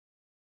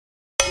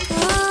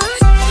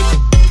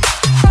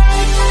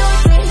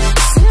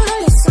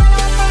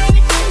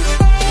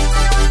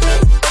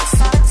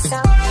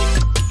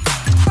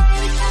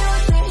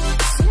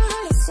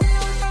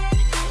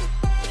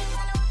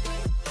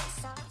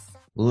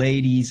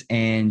Ladies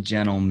and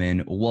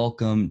gentlemen,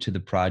 welcome to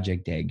the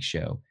Project Egg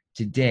Show.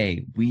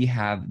 Today, we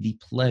have the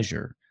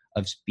pleasure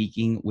of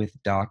speaking with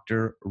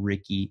Dr.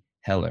 Ricki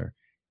Heller,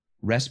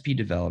 recipe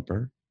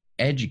developer,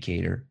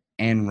 educator,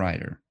 and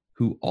writer,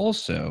 who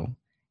also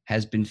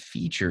has been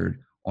featured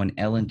on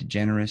Ellen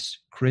DeGeneres,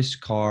 Chris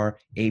Carr,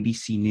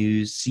 ABC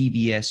News,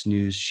 CBS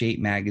News, Shape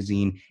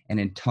Magazine, and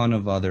a ton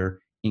of other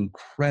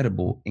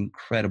incredible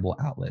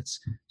outlets.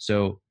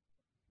 So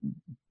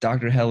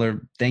Dr.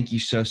 Heller, thank you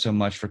so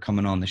much for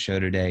coming on the show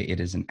today. It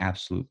is an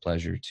absolute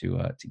pleasure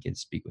to get to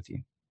speak with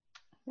you.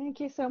 Thank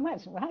you so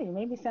much. Wow, you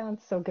made me sound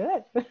so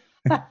good.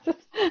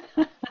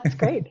 That's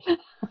great.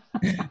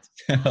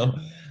 So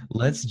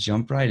let's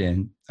jump right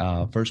in.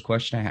 First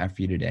question I have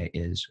for you today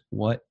is,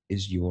 what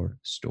is your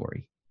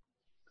story?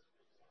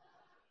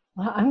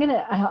 Well,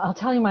 I'll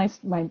tell you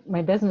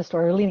my business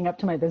story, leading up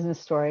to my business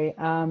story,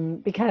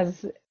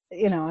 because,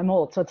 I'm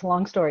old, so it's a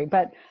long story.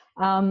 But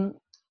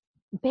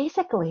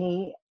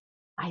basically,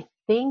 I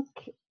think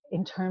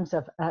in terms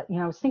of, I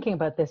was thinking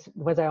about this.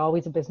 Was I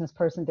always a business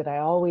person? Did I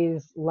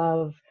always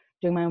love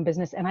doing my own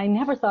business? And I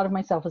never thought of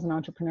myself as an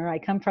entrepreneur. I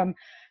come from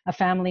a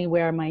family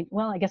where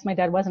I guess my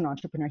dad was an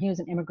entrepreneur. He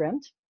was an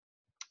immigrant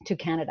to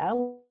Canada,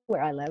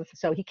 where I live.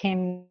 So he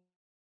came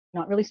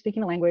not really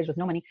speaking the language, with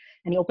no money,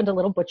 and he opened a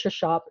little butcher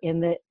shop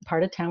in the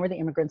part of town where the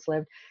immigrants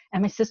lived.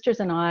 And my sisters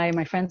and I,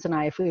 my friends and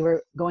I, if we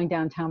were going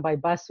downtown by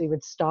bus, we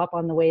would stop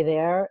on the way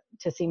there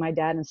to see my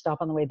dad and stop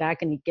on the way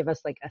back, and he'd give us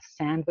like a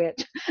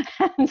sandwich.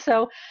 And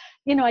so,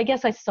 I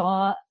guess I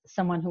saw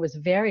someone who was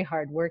very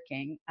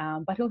hardworking,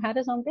 but who had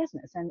his own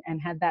business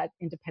and had that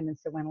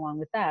independence that went along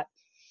with that.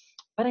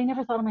 But I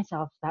never thought of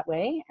myself that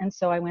way. And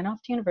so I went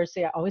off to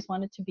university. I always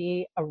wanted to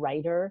be a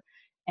writer,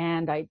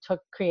 and I took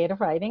creative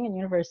writing in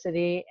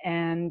university.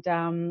 And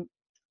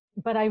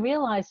but I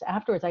realized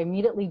afterwards, I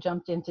immediately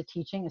jumped into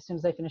teaching as soon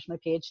as I finished my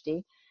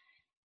PhD.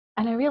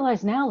 And I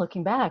realized now,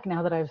 looking back,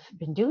 now that I've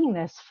been doing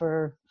this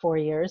for 4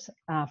 years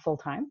full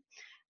time,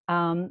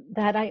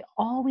 that I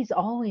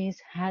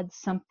always had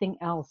something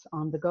else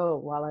on the go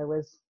while I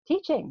was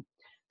teaching.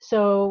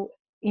 So,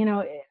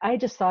 I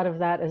just thought of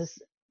that as,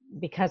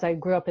 because I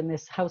grew up in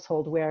this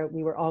household where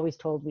we were always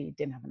told we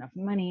didn't have enough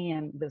money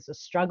and it was a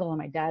struggle. And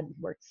my dad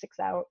worked 6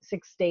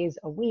 days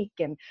a week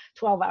and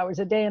 12 hours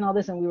a day and all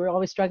this, and we were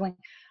always struggling.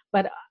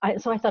 But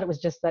so I thought it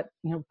was just that,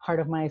 part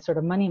of my sort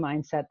of money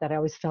mindset, that I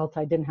always felt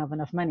I didn't have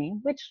enough money,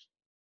 which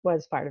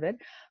was part of it.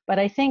 But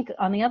I think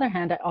on the other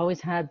hand, I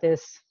always had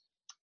this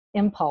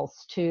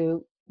impulse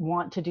to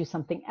want to do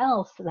something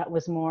else that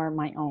was more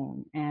my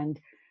own and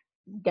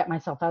get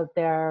myself out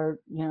there,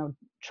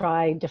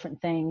 try different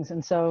things.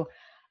 And so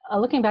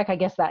looking back, I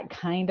guess that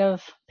kind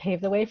of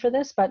paved the way for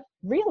this. But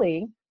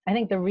really, I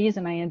think the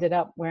reason I ended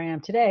up where I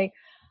am today,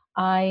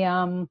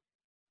 I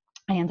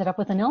ended up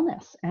with an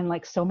illness. And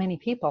like so many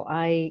people,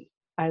 I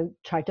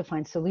tried to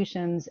find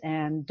solutions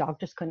and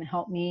doctors couldn't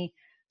help me.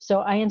 So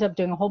I ended up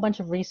doing a whole bunch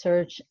of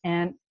research,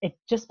 and it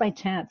just by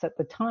chance at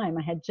the time,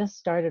 I had just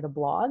started a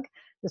blog.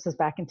 This was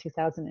back in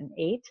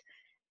 2008.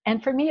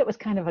 And for me, it was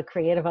kind of a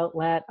creative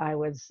outlet. It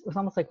was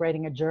almost like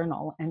writing a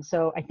journal. And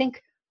so I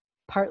think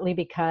partly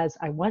because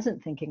I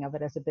wasn't thinking of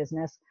it as a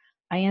business,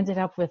 I ended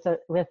up with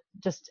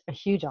just a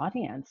huge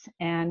audience.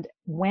 And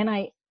when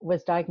I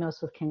was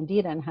diagnosed with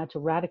candida and had to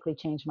radically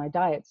change my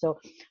diet, so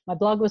my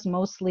blog was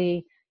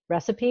mostly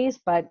recipes,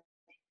 but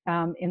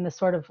in the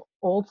sort of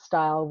old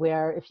style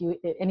where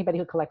anybody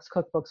who collects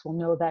cookbooks will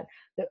know that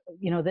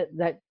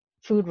that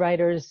food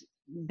writers,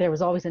 there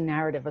was always a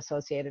narrative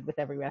associated with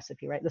every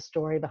recipe, right? The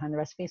story behind the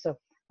recipe. So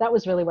that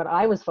was really what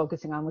I was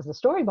focusing on, was the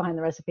story behind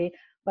the recipe.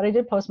 But I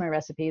did post my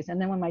recipes. And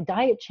then when my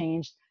diet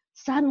changed,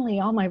 suddenly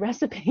all my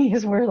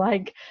recipes were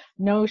like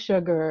no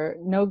sugar,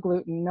 no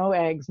gluten, no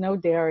eggs, no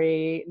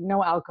dairy,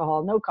 no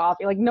alcohol, no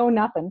coffee, like no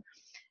nothing.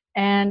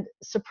 And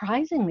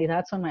surprisingly,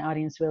 that's when my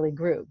audience really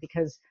grew,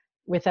 because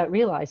without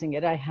realizing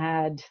it, I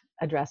had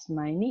addressed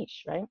my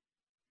niche, right?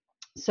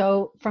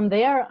 So from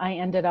there, I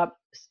ended up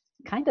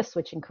kind of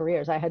switching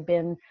careers. I had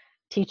been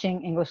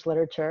teaching English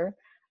literature.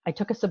 I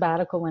took a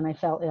sabbatical when I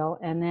fell ill,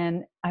 and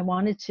then I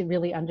wanted to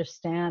really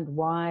understand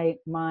why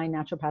my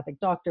naturopathic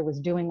doctor was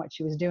doing what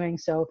she was doing.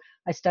 So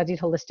I studied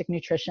holistic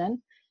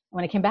nutrition.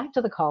 When I came back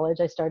to the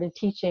college, I started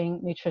teaching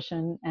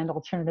nutrition and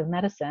alternative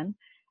medicine.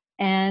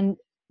 And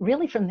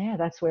really from there,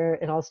 that's where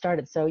it all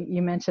started. So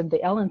you mentioned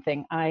the Ellen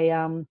thing.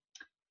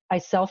 I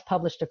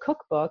self-published a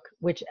cookbook,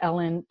 which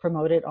Ellen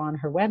promoted on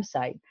her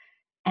website.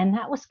 And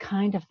that was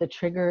kind of the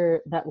trigger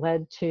that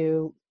led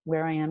to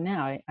where I am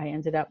now. I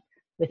ended up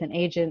with an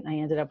agent. I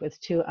ended up with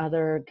 2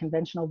 other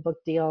conventional book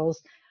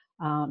deals,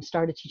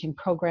 started teaching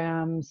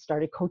programs,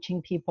 started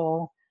coaching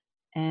people,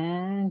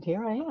 and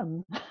here I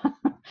am.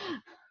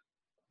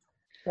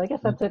 So I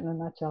guess that's it in a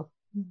nutshell.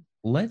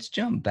 Let's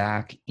jump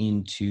back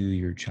into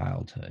your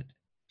childhood.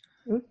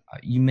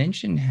 You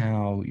mentioned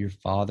how your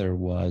father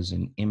was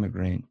an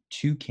immigrant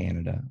to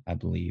Canada, I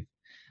believe.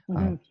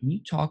 Mm-hmm. Can you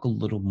talk a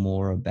little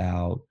more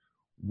about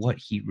what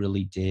he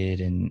really did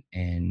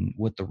and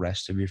what the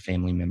rest of your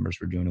family members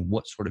were doing, and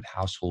what sort of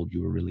household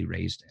you were really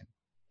raised in?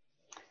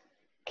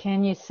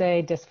 Can you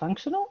say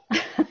dysfunctional?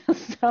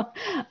 So,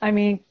 I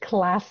mean,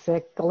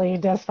 classically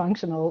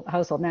dysfunctional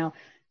household. Now,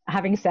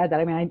 having said that,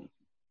 I mean,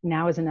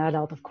 now as an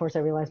adult, of course, I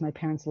realize my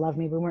parents love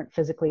me. We weren't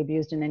physically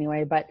abused in any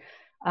way, but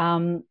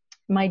um,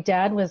 my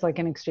dad was like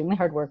an extremely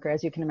hard worker,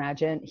 as you can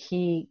imagine.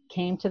 He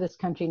came to this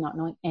country not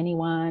knowing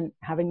anyone,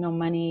 having no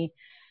money,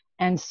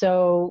 and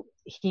so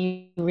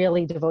he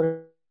really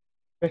devoted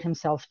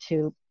himself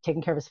to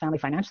taking care of his family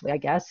financially, I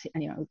guess.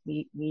 And,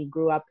 we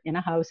grew up in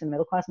a house in a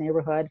middle class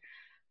neighborhood,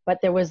 but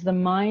there was the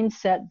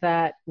mindset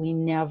that we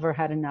never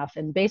had enough.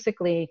 And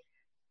basically,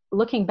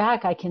 looking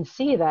back, I can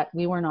see that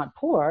we were not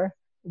poor,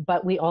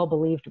 but we all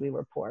believed we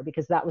were poor,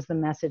 because that was the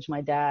message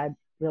my dad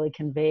really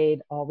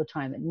conveyed all the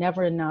time, that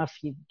never enough,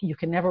 you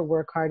can never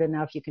work hard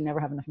enough, you can never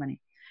have enough money.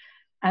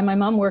 And my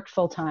mom worked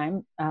full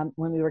time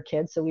when we were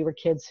kids. So we were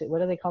kids, what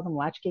do they call them,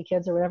 latchkey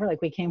kids or whatever?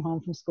 Like, we came home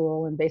from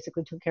school and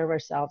basically took care of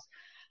ourselves.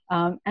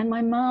 And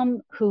my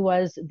mom, who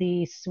was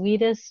the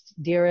sweetest,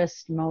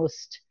 dearest,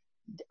 most,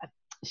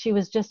 she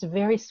was just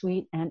very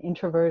sweet and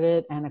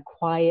introverted and a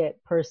quiet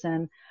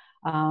person.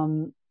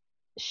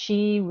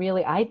 She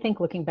really, I think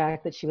looking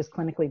back, that she was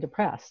clinically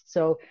depressed.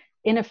 So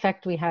in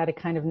effect, we had a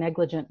kind of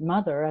negligent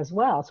mother as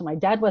well. So my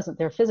dad wasn't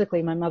there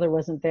physically, my mother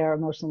wasn't there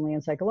emotionally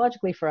and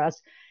psychologically for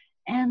us.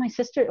 And my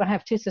sister, I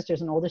have two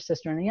sisters, an older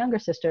sister and a younger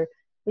sister.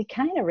 We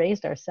kind of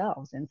raised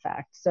ourselves, in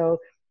fact. So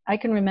I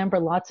can remember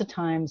lots of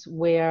times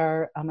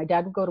where my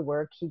dad would go to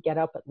work, he'd get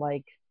up at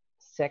like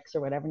 6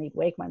 or whatever, and he'd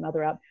wake my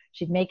mother up.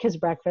 She'd make his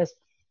breakfast,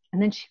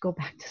 and then she'd go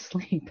back to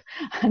sleep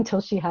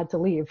until she had to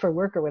leave for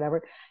work or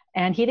whatever.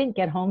 And he didn't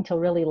get home till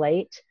really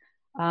late.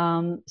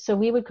 So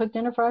we would cook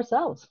dinner for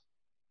ourselves.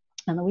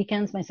 On the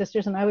weekends, my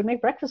sisters and I would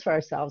make breakfast for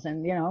ourselves.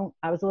 And,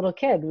 I was a little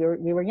kid.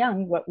 We were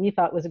young. What we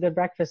thought was a good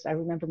breakfast, I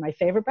remember my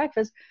favorite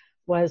breakfast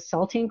was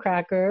saltine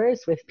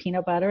crackers with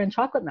peanut butter and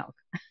chocolate milk.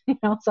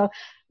 So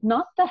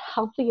not the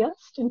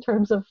healthiest in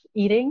terms of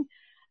eating,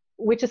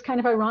 which is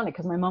kind of ironic,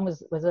 because my mom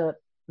was a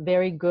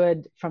very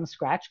good from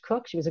scratch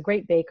cook. She was a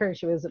great baker.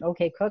 She was an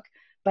okay cook,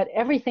 but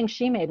everything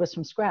she made was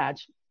from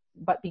scratch.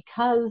 But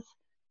because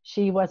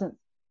she wasn't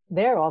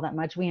there all that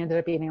much, we ended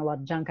up eating a lot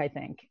of junk, I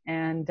think.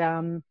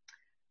 And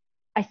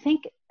I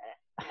think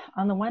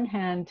on the one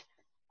hand,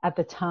 at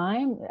the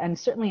time, and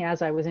certainly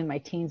as I was in my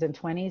teens and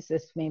 20s,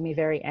 this made me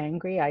very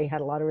angry. I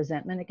had a lot of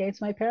resentment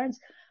against my parents.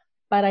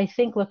 But I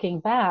think looking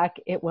back,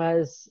 it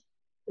was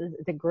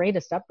the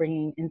greatest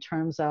upbringing in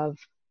terms of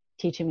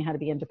teaching me how to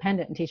be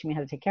independent and teaching me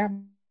how to take care of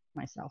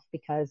myself,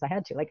 because I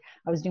had to. Like,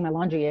 I was doing my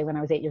laundry when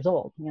I was 8 years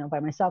old, by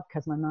myself,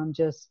 because my mom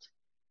just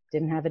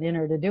didn't have it in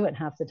her to do it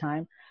half the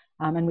time.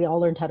 And we all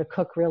learned how to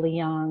cook really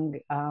young.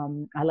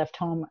 I left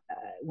home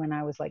when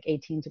I was like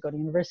 18 to go to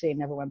university and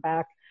never went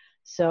back.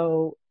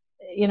 So,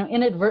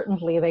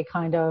 inadvertently, they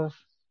kind of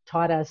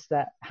taught us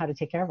how to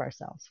take care of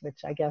ourselves, which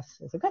I guess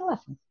is a good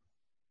lesson.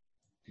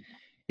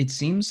 It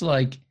seems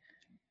like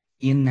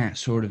in that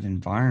sort of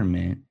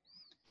environment,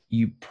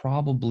 you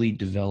probably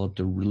developed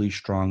a really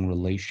strong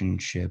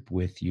relationship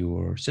with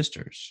your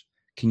sisters.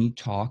 Can you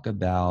talk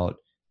about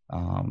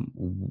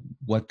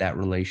what that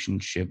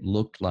relationship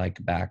looked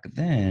like back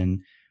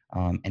then,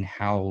 and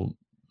how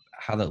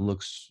that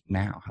looks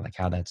now,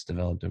 how that's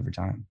developed over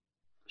time?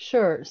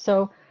 Sure.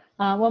 So,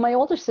 well, my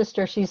older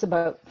sister, she's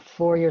about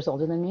 4 years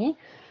older than me.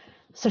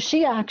 So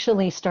she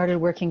actually started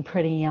working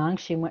pretty young.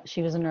 She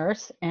was a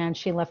nurse, and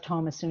she left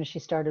home as soon as she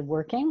started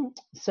working.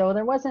 So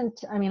there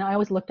wasn't, I mean, I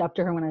always looked up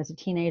to her when I was a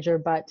teenager,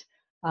 but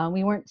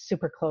we weren't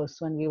super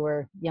close when we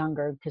were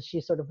younger, because she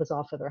sort of was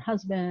off with her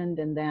husband,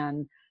 and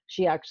then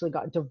she actually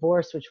got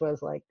divorced, which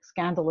was like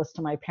scandalous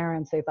to my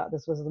parents. They thought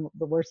this was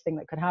the worst thing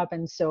that could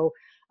happen. So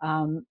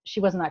she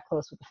wasn't that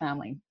close with the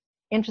family.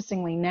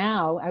 Interestingly,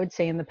 now, I would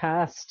say in the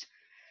past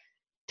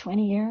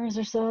 20 years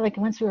or so, like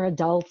once we were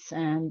adults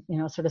and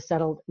sort of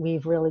settled,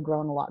 we've really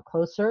grown a lot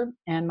closer.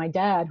 And my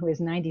dad, who is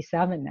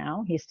 97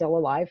 now, he's still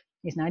alive,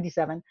 he's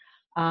 97.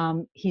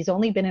 He's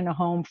only been in a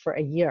home for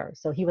a year,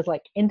 so he was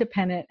like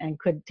independent and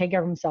could take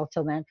care of himself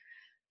till then.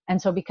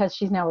 And so because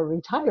she's now a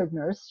retired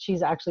nurse,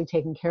 she's actually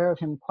taken care of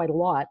him quite a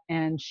lot,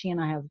 and she and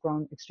I have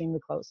grown extremely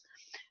close.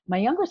 My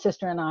younger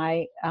sister and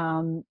I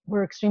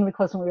were extremely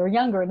close when we were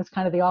younger, and it's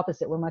kind of the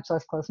opposite. We're much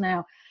less close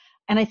now.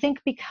 And I think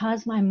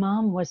because my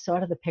mom was so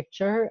out of the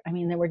picture, I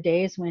mean, there were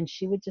days when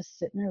she would just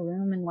sit in her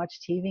room and watch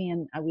TV,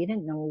 and we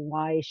didn't know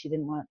why she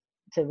didn't want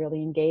to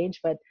really engage.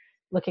 But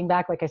looking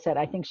back, like I said,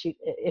 I think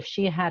if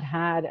she had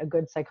had a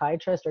good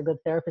psychiatrist or a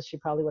good therapist, she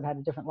probably would have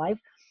had a different life.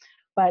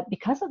 But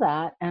because of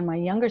that, and my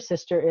younger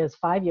sister is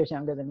 5 years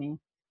younger than me,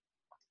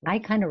 I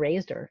kind of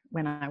raised her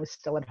when I was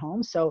still at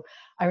home. So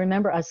I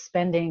remember us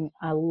spending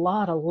a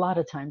lot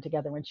of time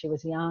together when she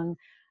was young.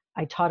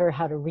 I taught her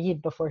how to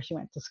read before she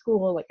went to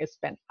school. Like, I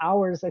spent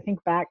hours,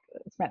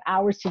 spent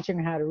hours teaching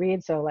her how to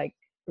read. So like,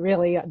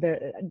 really,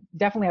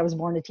 definitely I was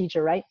born a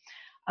teacher, right?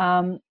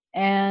 And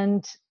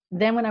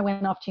then when I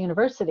went off to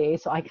university,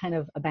 so I kind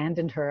of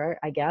abandoned her,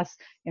 I guess,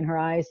 in her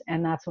eyes.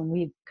 And that's when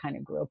we kind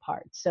of grew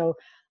apart. So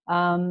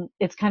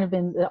it's kind of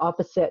been the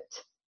opposite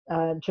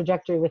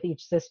trajectory with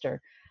each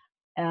sister.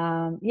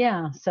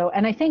 Yeah. So,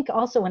 and I think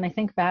also when I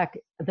think back,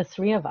 the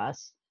three of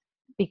us,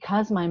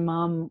 because my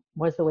mom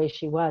was the way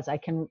she was, I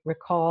can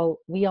recall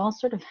we all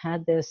sort of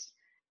had this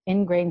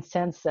ingrained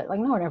sense that, like,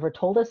 no one ever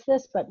told us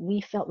this, but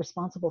we felt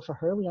responsible for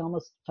her. We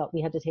almost felt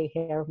we had to take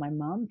care of my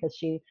mom because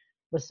she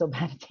was so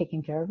bad at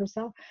taking care of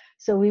herself.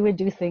 So we would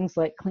do things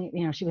like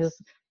clean, she was,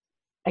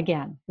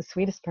 again, the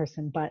sweetest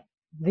person, but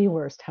the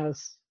worst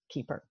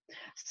housekeeper.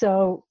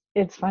 So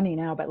it's funny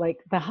now, but like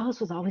the house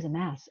was always a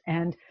mess,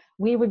 and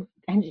we would,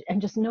 and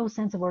just no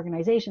sense of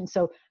organization.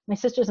 So my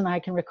sisters and I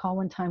can recall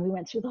one time we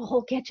went through the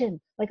whole kitchen,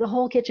 like the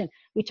whole kitchen.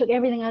 We took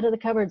everything out of the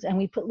cupboards and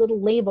we put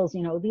little labels,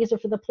 these are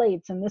for the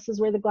plates and this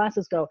is where the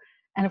glasses go.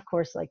 And of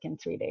course, like in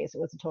 3 days, it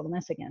was a total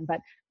mess again.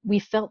 But we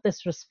felt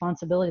this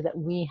responsibility that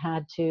we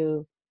had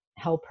to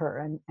help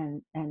her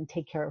and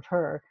take care of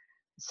her.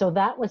 So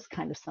that was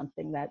kind of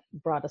something that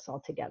brought us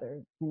all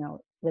together,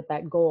 with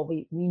that goal.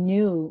 We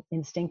knew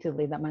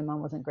instinctively that my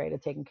mom wasn't great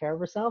at taking care of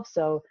herself.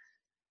 So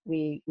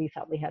we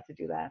felt we had to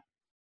do that.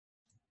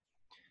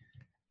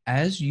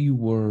 As you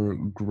were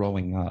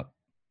growing up,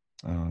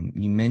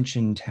 you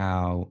mentioned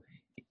how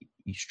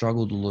you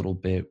struggled a little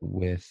bit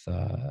with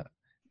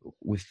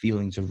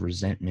feelings of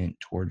resentment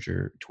towards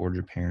your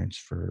parents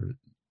for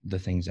the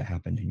things that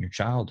happened in your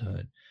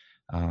childhood.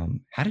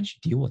 How did you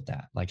deal with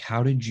that? Like,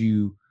 how did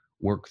you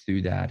work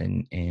through that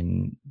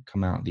and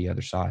come out the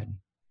other side?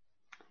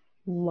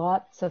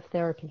 Lots of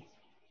therapy,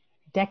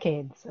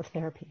 decades of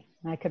therapy.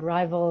 I could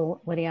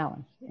rival Woody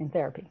Allen in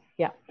therapy.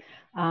 Yeah.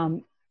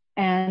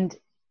 And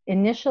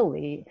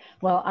initially,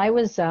 well, I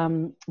was,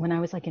 when I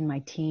was like in my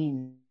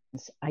teens,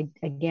 I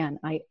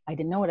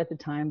didn't know it at the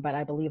time, but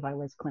I believe I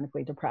was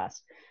clinically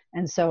depressed.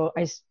 And so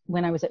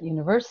when I was at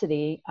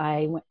university,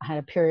 had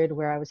a period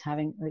where I was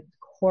having like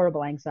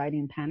horrible anxiety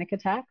and panic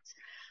attacks.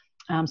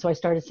 So I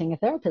started seeing a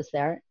therapist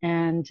there,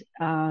 and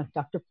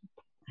Dr.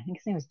 I think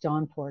his name was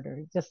John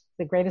Porter, just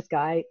the greatest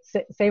guy,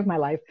 saved my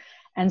life.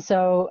 And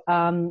so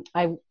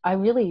I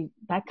really,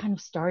 that kind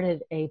of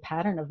started a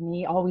pattern of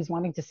me always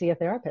wanting to see a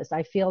therapist.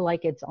 I feel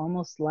like it's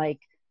almost like,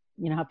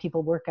 how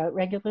people work out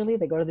regularly,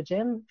 they go to the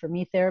gym. For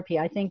me, therapy,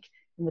 I think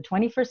in the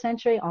 21st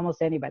century,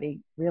 almost anybody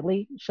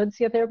really should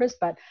see a therapist.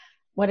 But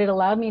what it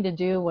allowed me to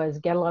do was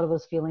get a lot of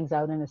those feelings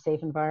out in a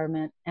safe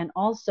environment. And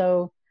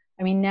also,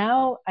 I mean,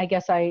 now I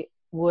guess I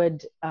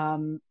would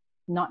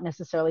not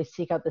necessarily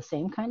seek out the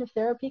same kind of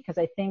therapy, because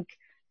I think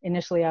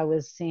initially I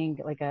was seeing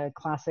like a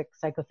classic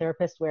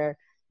psychotherapist where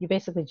you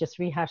basically just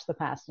rehash the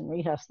past and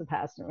rehash the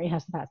past and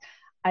rehash the past.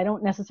 I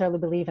don't necessarily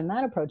believe in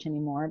that approach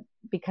anymore,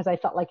 because I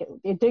felt like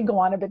it did go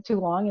on a bit too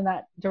long in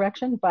that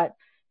direction. But,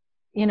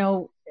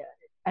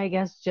 I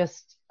guess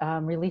just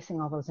releasing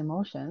all those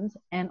emotions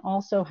and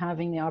also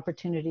having the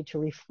opportunity to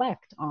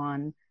reflect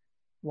on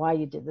why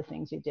you did the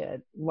things you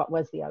did, what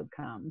was the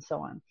outcome, and so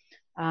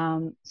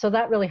on. So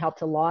that really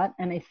helped a lot.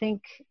 And I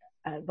think,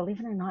 believe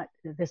it or not,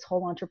 this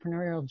whole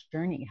entrepreneurial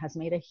journey has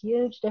made a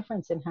huge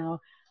difference in how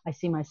I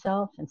see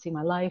myself and see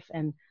my life.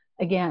 And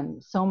again,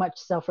 so much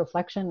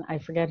self-reflection. I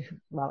forget,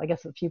 well, I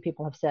guess a few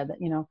people have said that,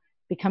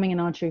 becoming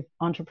an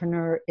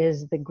entrepreneur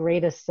is the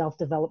greatest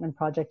self-development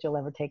project you'll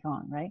ever take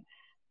on, right?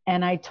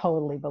 And I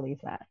totally believe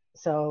that.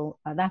 So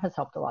that has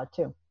helped a lot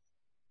too.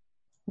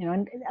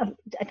 And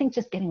I think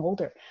just getting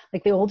older,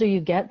 like the older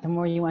you get, the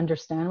more you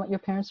understand what your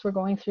parents were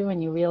going through,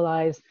 and you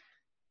realize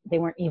they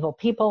weren't evil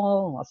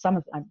people.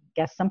 Well, I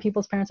guess some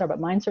people's parents are, but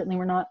mine certainly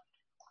were not,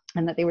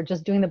 and that they were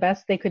just doing the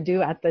best they could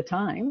do at the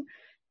time.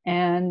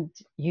 And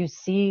you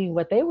see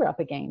what they were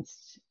up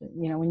against,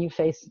 when you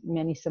face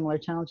many similar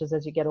challenges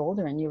as you get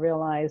older, and you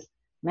realize,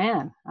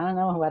 man, I don't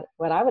know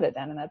what I would have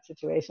done in that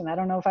situation. I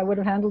don't know if I would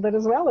have handled it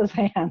as well as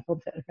they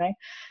handled it, right?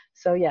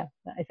 So yeah,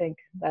 I think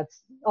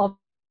that's all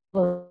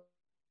those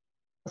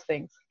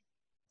things.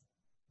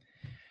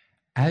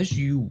 As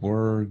you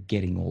were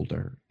getting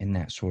older in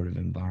that sort of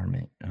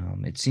environment,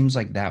 it seems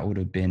like that would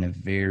have been a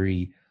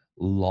very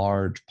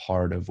large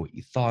part of what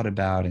you thought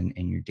about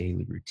and your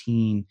daily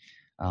routine.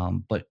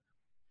 But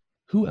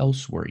who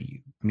else were you?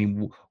 I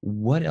mean,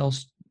 what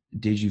else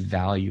did you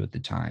value at the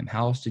time?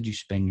 How else did you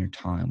spend your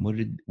time? What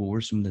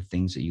were some of the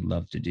things that you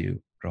loved to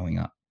do growing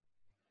up?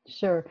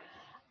 Sure.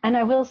 And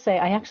I will say,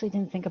 I actually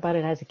didn't think about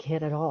it as a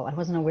kid at all. I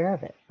wasn't aware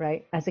of it,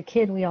 right? As a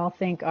kid, we all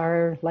think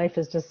our life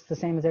is just the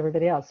same as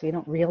everybody else. We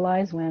don't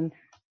realize when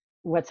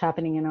what's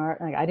happening in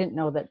like, I didn't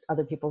know that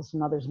other people's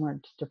mothers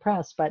weren't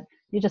depressed, but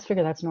you just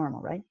figure that's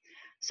normal, right?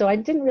 So I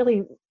didn't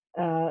really,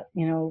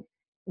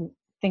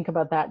 think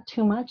about that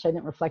too much. I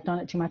didn't reflect on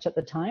it too much at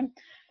the time.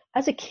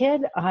 As a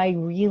kid, I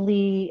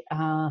really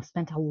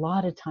spent a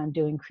lot of time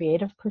doing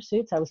creative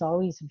pursuits. I was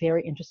always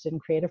very interested in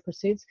creative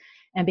pursuits.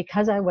 And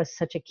because I was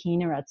such a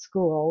keener at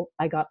school,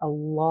 I got a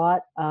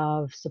lot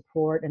of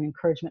support and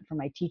encouragement from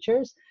my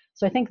teachers.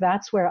 So I think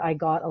that's where I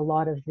got a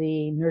lot of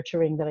the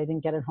nurturing that I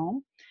didn't get at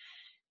home.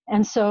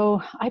 And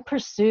so I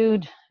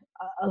pursued,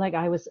 like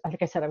I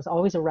said, I was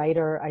always a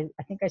writer.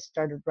 I think I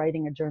started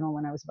writing a journal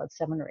when I was about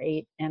 7 or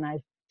 8, and I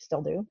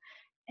still do.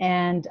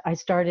 And I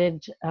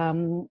started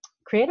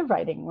creative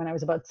writing when I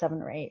was about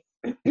 7 or 8.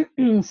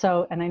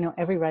 So, and I know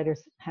every writer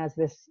has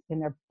this in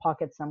their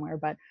pocket somewhere,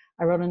 but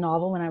I wrote a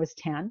novel when I was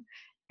 10,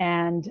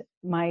 and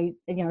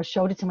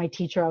showed it to my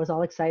teacher. I was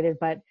all excited,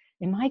 but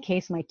in my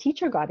case, my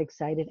teacher got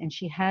excited and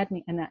she had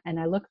me, and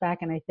I look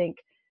back and I think,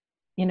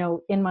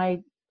 in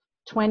my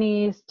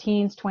 20s,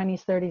 teens,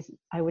 20s, 30s,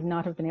 I would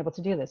not have been able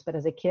to do this. But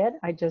as a kid,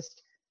 I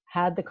just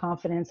had the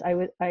confidence.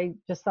 I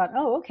just thought,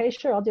 oh, okay,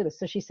 sure, I'll do this.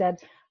 So she said,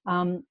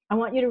 I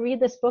want you to read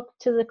this book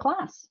to the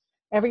class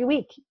every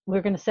week.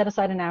 We're going to set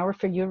aside an hour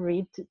for you to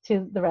read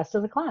to the rest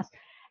of the class.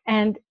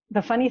 And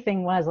the funny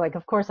thing was, like,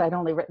 of course, I'd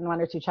only written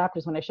 1 or 2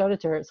 chapters when I showed it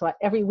to her. So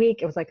every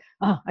week it was like,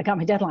 oh, I got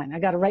my deadline. I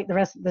got to write the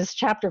rest of this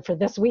chapter for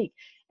this week.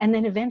 And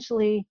then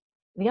eventually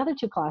the other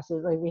 2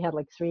 classes, like we had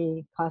like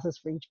 3 classes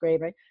for each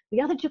grade, right?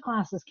 The other 2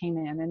 classes came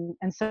in.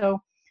 And so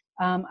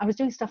I was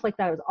doing stuff like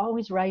that. I was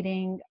always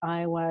writing.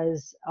 I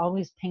was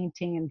always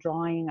painting and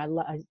drawing.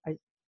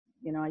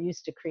 I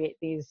used to create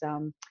these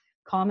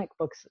comic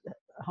books,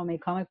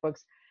 homemade comic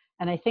books.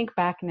 And I think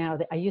back now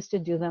that I used to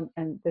do them,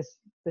 and this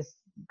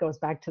goes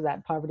back to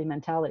that poverty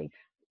mentality.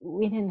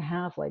 We didn't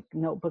have like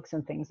notebooks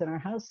and things in our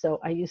house, so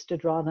I used to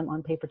draw them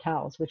on paper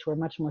towels, which were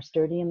much more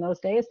sturdy in those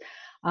days.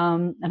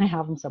 And I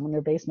have them somewhere in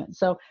their basement.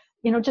 So,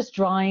 just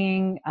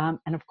drawing, and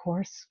of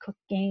course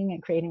cooking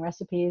and creating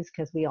recipes,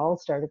 because we all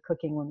started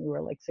cooking when we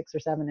were like 6 or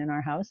 7 in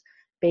our house,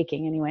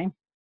 baking anyway.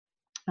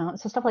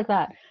 So stuff like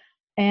that.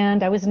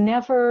 And I was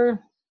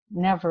never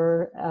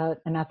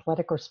an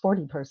athletic or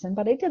sporty person,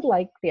 but I did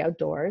like the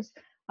outdoors.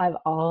 I've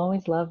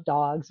always loved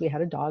dogs. We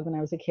had a dog when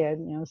I was a kid,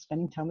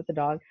 spending time with the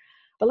dog.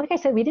 But like I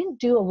said, we didn't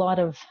do a lot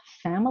of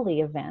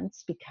family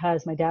events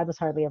because my dad was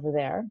hardly ever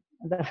there.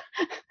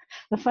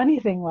 The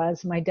funny thing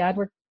was my dad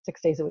worked 6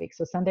 days a week.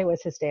 So Sunday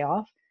was his day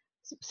off.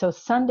 So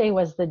Sunday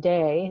was the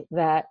day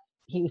that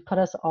he put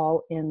us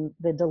all in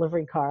the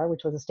delivery car,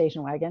 which was a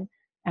station wagon.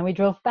 And we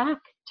drove back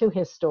to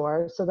his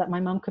store so that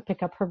my mom could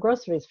pick up her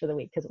groceries for the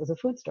week, because it was a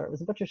food store. It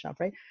was a butcher shop,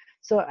 right?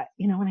 So,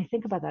 when I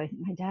think about that, I think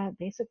my dad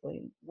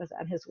basically was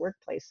at his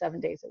workplace 7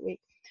 days a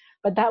week.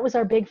 But that was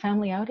our big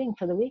family outing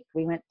for the week.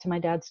 We went to my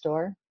dad's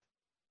store,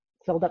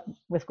 filled up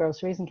with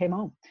groceries, and came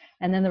home.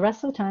 And then the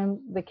rest of the time,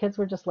 the kids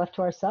were just left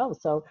to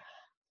ourselves. So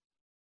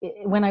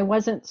when I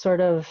wasn't sort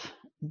of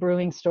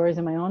brewing stories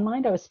in my own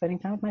mind, I was spending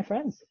time with my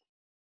friends.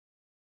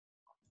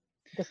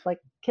 Just like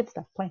kid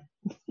stuff, playing.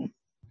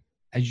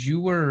 As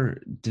you were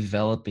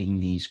developing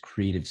these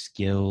creative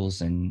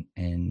skills and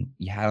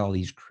you had all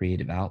these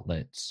creative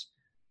outlets,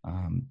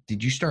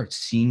 did you start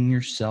seeing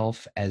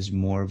yourself as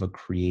more of a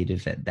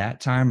creative at that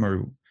time,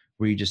 or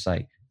were you just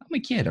like, I'm a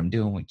kid, I'm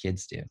doing what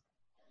kids do?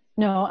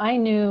 No, I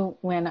knew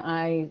when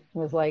I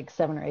was like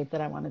 7 or 8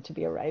 that I wanted to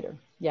be a writer.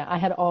 Yeah, I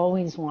had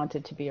always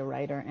wanted to be a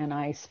writer, and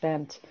I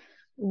spent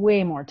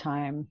way more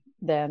time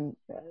than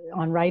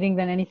on writing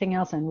than anything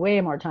else, and way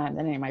more time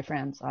than any of my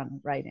friends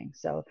on writing.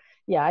 So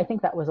yeah, I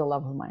think that was a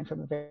love of mine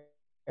from a very,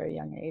 very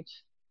young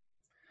age.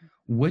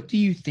 What do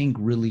you think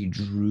really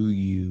drew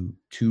you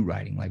to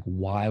writing? Like,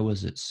 why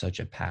was it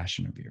such a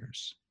passion of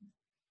yours?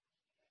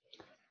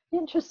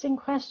 Interesting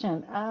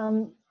question.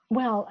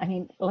 Well, I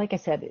mean, like I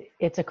said,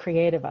 it's a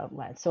creative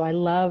outlet. So I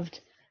loved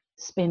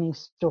spinning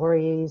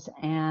stories,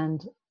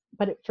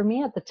 but for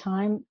me at the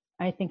time,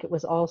 I think it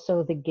was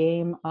also the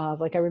game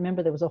of, like, I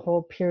remember there was a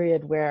whole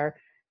period where,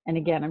 and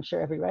again, I'm sure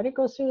every writer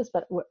goes through this,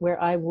 but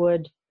where I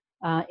would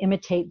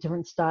imitate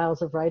different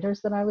styles of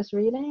writers that I was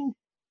reading.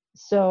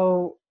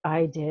 So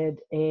I did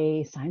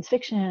a science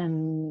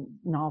fiction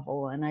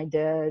novel, and I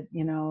did,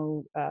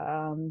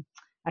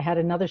 I had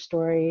another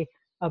story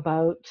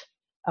about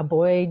a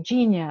boy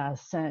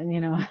genius, and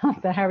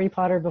the Harry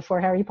Potter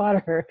before Harry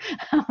Potter.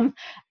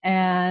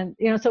 And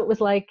so it was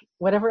like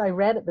whatever I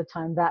read at the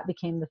time, that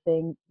became the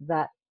thing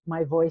that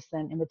my voice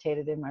then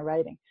imitated in my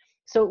writing.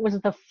 So it was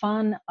the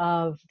fun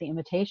of the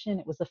imitation,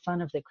 it was the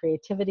fun of the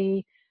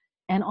creativity,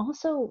 and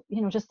also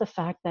just the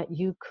fact that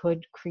you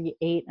could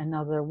create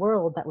another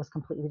world that was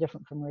completely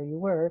different from where you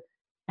were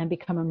and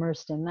become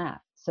immersed in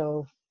that.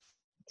 So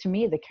to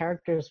me, the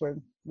characters were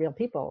real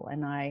people,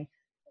 and I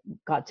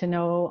got to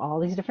know all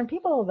these different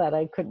people that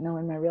I couldn't know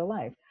in my real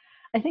life.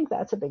 I think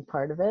that's a big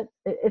part of it.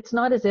 It's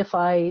not as if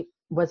I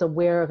was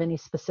aware of any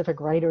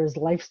specific writer's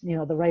life,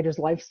 the writer's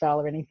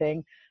lifestyle or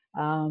anything.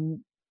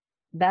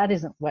 That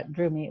isn't what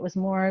drew me. It was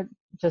more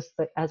just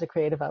as a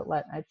creative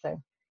outlet, I'd say.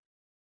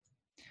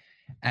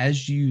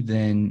 As you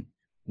then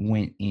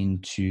went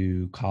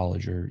into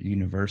college or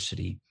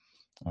university,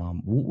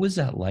 what was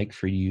that like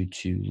for you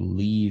to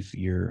leave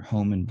your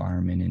home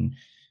environment and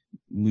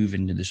move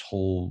into this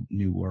whole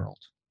new world?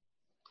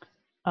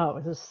 Oh,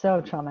 it was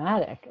so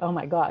traumatic. Oh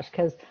my gosh,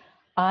 because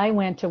I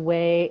went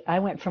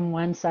from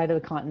one side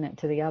of the continent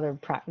to the other,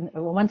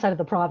 one side of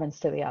the province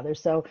to the other.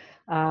 So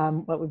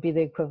what would be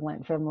the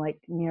equivalent from like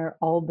near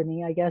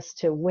Albany, I guess,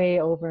 to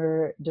way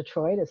over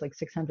Detroit. It's like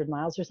 600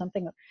 miles or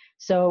something.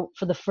 So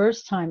for the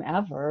first time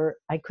ever,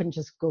 I couldn't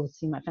just go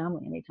see my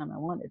family anytime I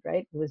wanted,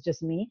 right? It was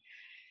just me.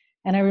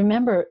 And I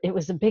remember it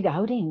was a big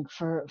outing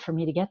for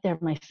me to get there.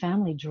 My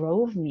family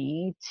drove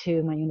me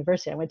to my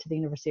university. I went to the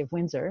University of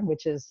Windsor,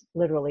 which is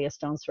literally a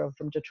stone's throw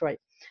from Detroit.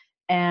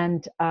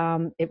 And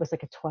it was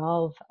like a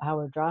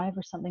 12-hour drive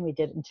or something. We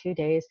did it in 2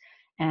 days.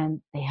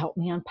 And they helped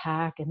me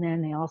unpack, and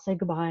then they all said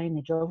goodbye and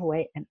they drove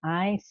away. And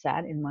I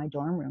sat in my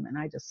dorm room and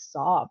I just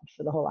sobbed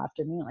for the whole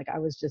afternoon. Like I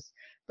was just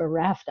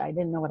bereft. I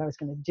didn't know what I was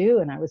going to do.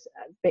 And I was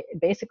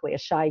basically a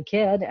shy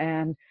kid.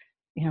 And,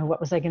 what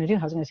was I going to do?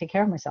 I was going to take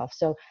care of myself.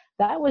 So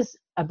that was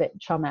a bit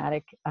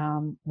traumatic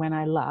when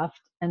I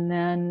left. And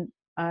then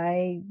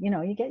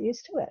you get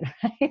used to it,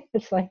 right?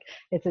 It's like,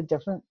 it's a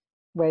different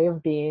way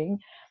of being.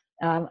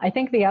 I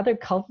think the other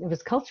it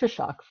was culture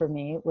shock for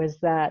me was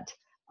that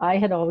I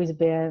had always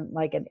been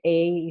like an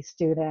A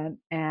student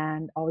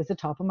and always the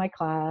top of my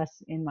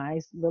class in my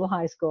little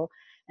high school.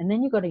 And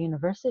then you go to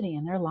university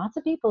and there are lots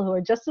of people who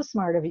are just as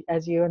smart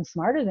as you and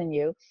smarter than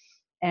you.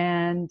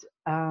 And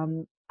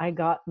I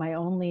got my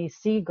only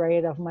C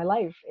grade of my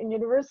life in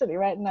university,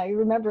 right? And I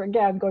remember,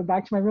 again, going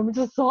back to my room and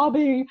just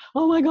sobbing,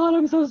 oh my God,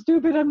 I'm so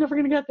stupid. I'm never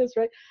going to get this,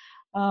 right?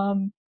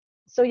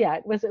 So yeah,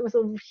 it was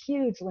a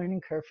huge learning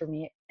curve for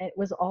me. It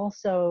was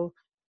also,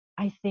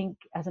 I think,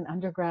 as an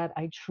undergrad,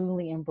 I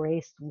truly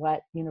embraced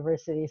what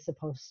university is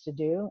supposed to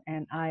do.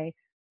 And I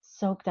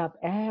soaked up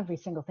every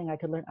single thing I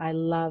could learn. I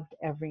loved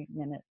every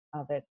minute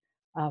of it,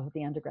 of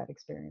the undergrad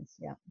experience.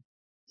 Yeah.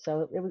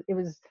 So it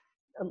was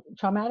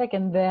traumatic,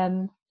 and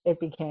then it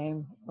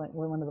became like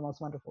one of the most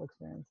wonderful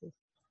experiences.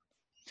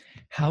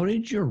 How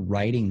did your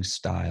writing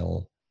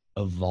style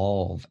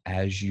evolve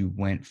as you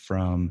went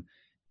from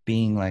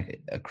being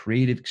like a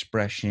creative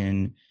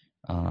expression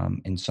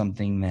and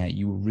something that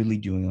you were really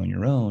doing on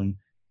your own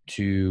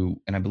to,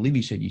 and I believe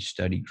you said you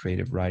studied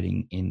creative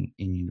writing in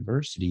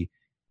university,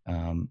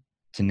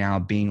 to now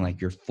being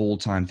like your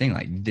full-time thing?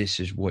 Like, this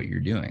is what you're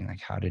doing. Like,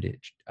 how did it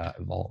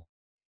evolve?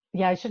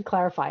 Yeah, I should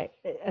clarify.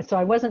 So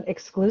I wasn't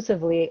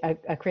exclusively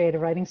a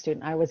creative writing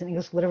student. I was an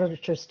English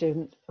literature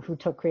student who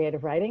took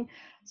creative writing.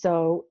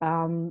 So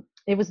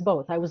it was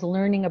both. I was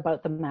learning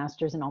about the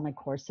masters in all my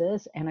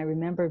courses. And I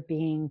remember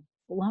being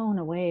blown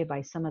away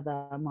by some of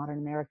the modern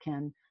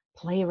American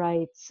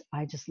playwrights.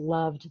 I just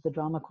loved the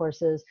drama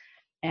courses.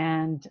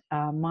 And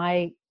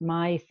my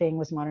thing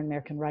was modern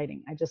American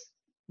writing. I just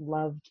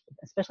loved,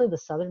 especially the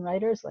Southern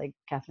writers like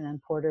Catherine Ann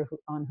Porter,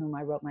 on whom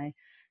I wrote my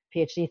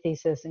PhD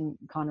thesis, and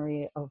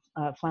Flannery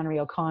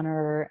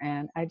O'Connor,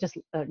 and I just,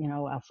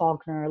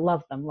 Faulkner,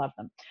 loved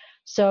them.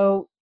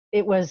 So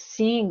it was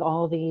seeing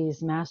all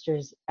these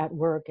masters at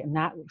work, and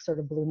that sort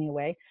of blew me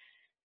away.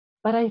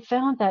 But I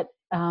found that,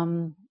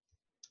 the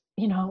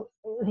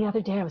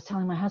other day I was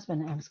telling my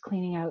husband, I was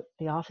cleaning out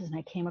the office and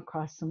I came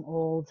across some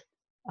old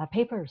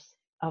papers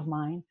of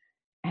mine.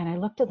 And I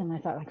looked at them and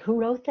I thought, like, who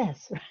wrote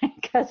this? Right?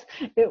 Because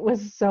it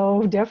was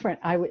so different.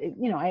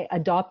 I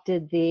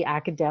adopted the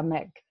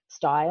academic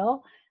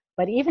style,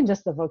 but even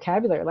just the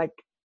vocabulary, like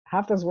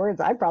half those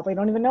words I probably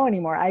don't even know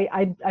anymore.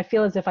 I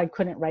feel as if I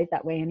couldn't write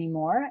that way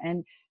anymore.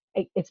 And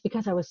it's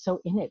because I was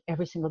so in it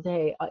every single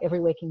day. Every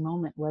waking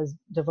moment was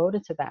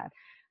devoted to that.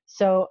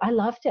 So I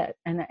loved it.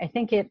 And I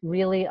think it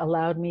really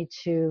allowed me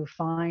to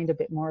find a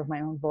bit more of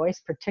my own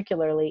voice,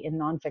 particularly in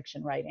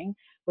nonfiction writing,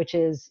 which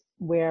is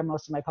where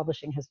most of my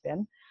publishing has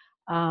been.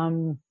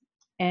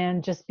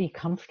 And just be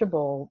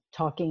comfortable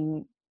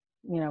talking,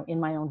 in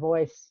my own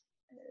voice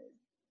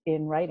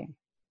in writing.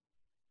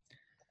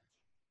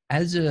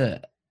 As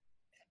a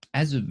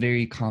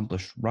very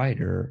accomplished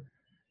writer,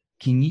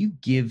 can you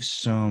give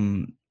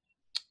some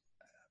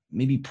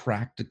maybe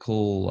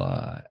practical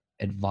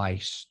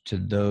advice to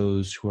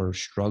those who are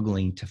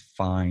struggling to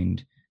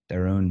find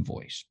their own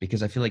voice?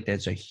 Because I feel like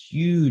that's a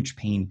huge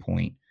pain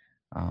point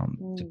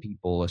to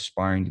people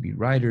aspiring to be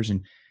writers.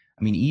 And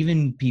I mean,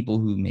 even people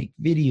who make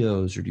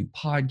videos or do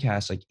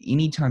podcasts, like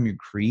anytime you're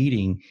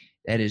creating,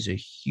 that is a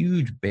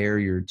huge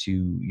barrier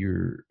to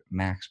your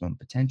maximum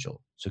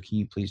potential. So can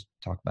you please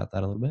talk about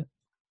that a little bit?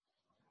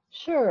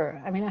 Sure.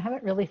 I mean, I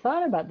haven't really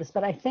thought about this,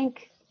 but I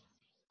think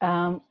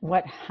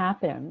what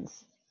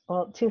happens,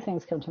 well, two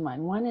things come to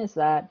mind. One is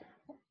that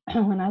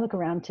when I look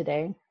around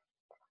today,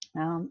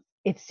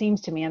 it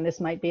seems to me, and this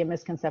might be a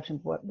misconception,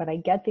 but I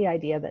get the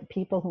idea that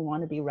people who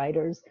want to be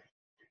writers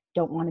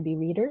don't want to be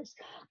readers.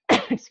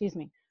 Excuse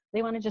me.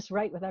 They want to just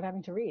write without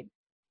having to read.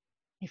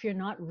 If you're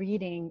not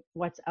reading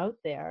what's out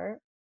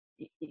there,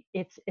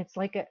 it's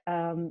like a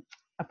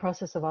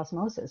process of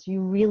osmosis.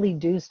 You really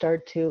do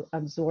start to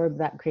absorb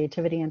that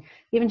creativity, and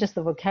even just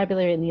the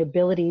vocabulary and the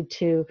ability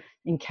to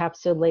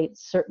encapsulate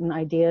certain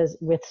ideas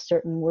with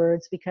certain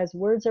words, because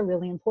words are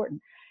really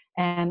important.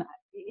 And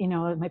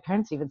my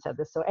parents even said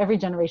this, so every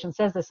generation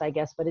says this, I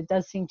guess, but it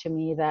does seem to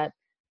me that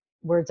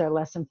words are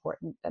less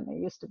important than they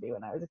used to be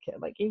when I was a kid.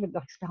 Like, even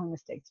like spelling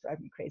mistakes drive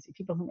me crazy.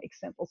 People who make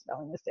simple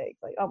spelling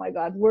mistakes, like, oh my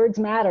God, words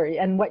matter,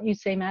 and what you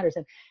say matters.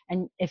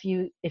 And if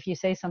you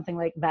say something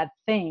like that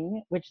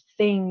thing, which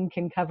thing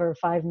can cover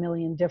 5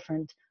 million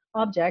different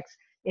objects,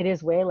 it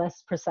is way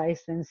less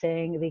precise than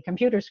saying the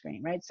computer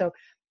screen, right? So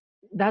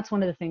that's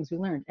one of the things we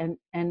learned,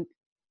 and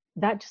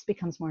that just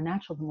becomes more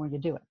natural the more you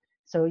do it.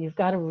 So you've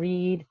got to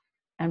read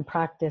and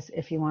practice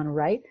if you want to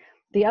write.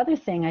 The other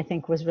thing I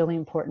think was really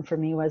important for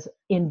me was,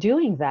 in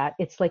doing that,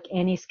 it's like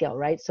any skill,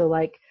 right? So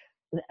like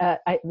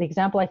the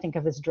example I think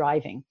of is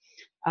driving.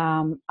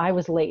 I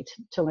was late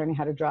to learning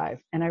how to drive.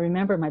 And I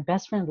remember my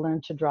best friend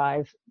learned to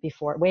drive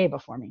way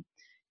before me.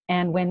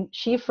 And when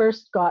she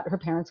first got her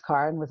parents'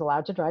 car and was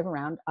allowed to drive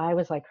around, I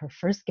was like her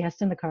first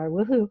guest in the car,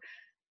 woohoo.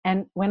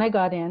 And when I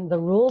got in, the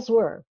rules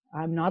were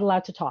I'm not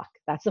allowed to talk.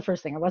 That's the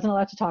first thing. I wasn't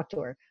allowed to talk to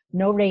her.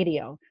 No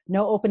radio,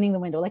 no opening the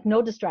window, like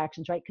no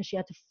distractions, right? Because she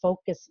had to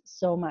focus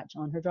so much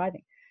on her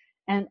driving.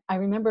 And I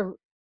remember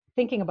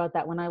thinking about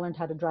that when I learned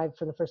how to drive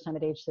for the first time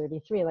at age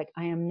 33, like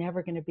I am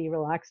never going to be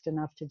relaxed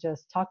enough to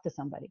just talk to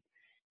somebody.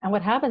 And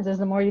what happens is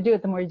the more you do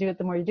it, the more you do it,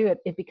 the more you do it,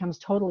 it becomes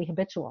totally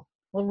habitual.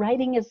 Well,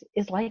 writing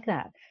is like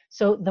that.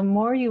 So the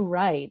more you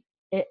write,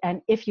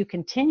 and if you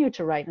continue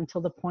to write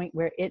until the point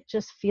where it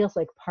just feels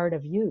like part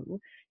of you,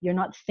 you're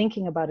not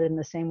thinking about it in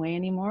the same way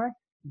anymore,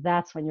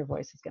 that's when your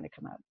voice is going to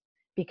come out.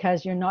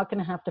 Because you're not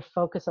going to have to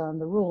focus on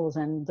the rules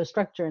and the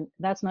structure, and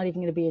that's not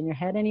even going to be in your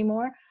head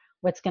anymore.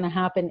 What's going to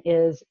happen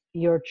is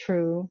your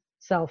true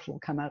self will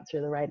come out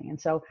through the writing.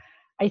 And so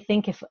I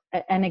think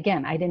and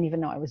again, I didn't even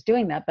know I was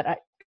doing that, but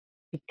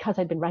because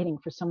I'd been writing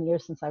for so many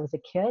years since I was a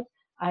kid,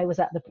 I was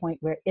at the point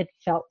where it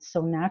felt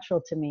so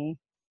natural to me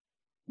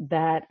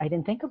that I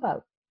didn't think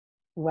about,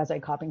 was I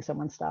copying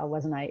someone's style?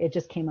 Wasn't I? It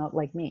just came out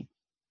like me.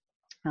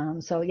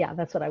 So yeah,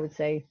 that's what I would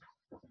say.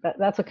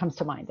 That's what comes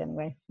to mind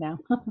anyway now.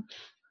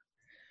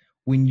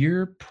 When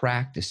you're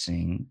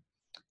practicing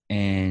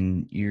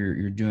and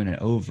you're doing it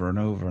over and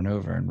over and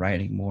over and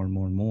writing more and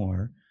more and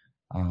more,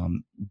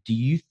 do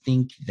you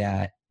think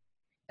that,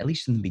 at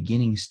least in the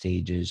beginning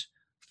stages,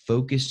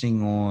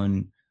 focusing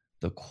on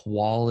the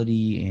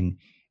quality and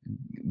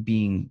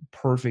being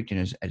perfect and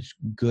as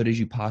good as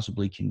you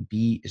possibly can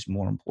be is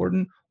more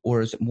important?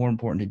 Or is it more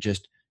important to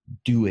just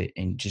do it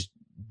and just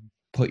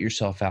put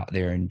yourself out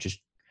there and just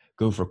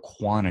go for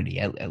quantity,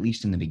 at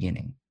least in the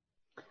beginning?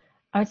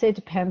 I would say it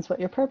depends what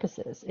your purpose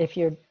is. If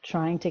you're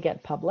trying to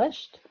get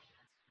published,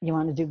 you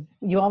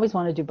always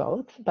want to do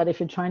both. But if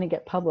you're trying to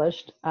get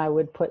published, I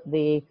would put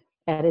the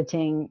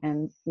editing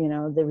and,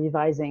 the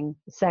revising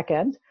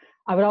second.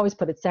 I would always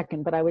put it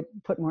second, but I would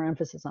put more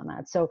emphasis on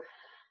that. So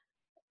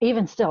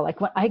even still, like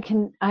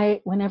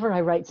whenever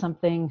I write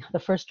something, the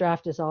first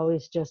draft is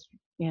always just,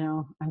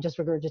 I'm just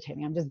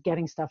regurgitating. I'm just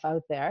getting stuff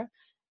out there.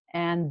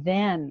 And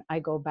then I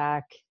go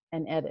back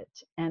and edit.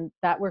 And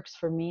that works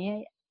for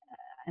me.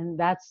 And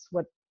that's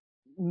what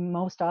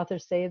most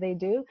authors say they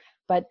do.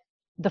 But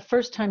the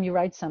first time you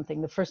write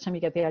something, the first time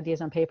you get the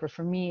ideas on paper,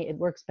 for me, it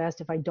works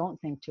best if I don't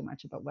think too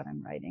much about what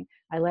I'm writing.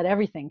 I let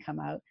everything come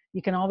out.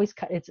 You can always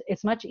cut.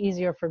 It's much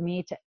easier for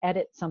me to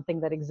edit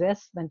something that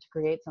exists than to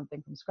create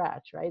something from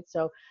scratch, right?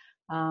 So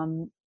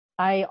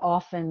I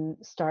often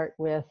start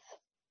with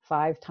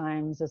 5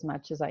 times as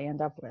much as I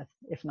end up with,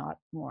 if not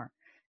more.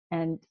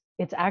 And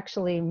it's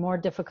actually more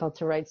difficult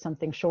to write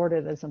something shorter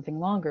than something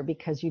longer,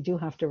 because you do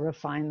have to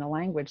refine the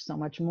language so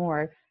much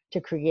more to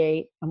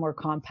create a more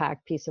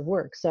compact piece of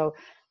work. So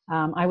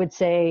I would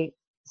say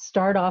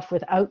start off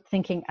without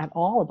thinking at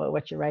all about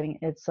what you're writing.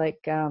 It's like,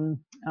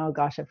 oh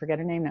gosh, I forget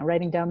her name now,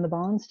 Writing Down the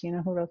Bones. Do you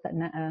know who wrote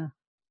that?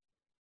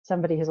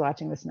 Somebody who's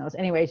watching this knows.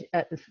 Anyway,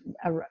 a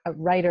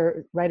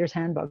writer's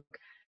handbook.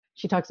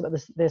 She talks about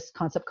this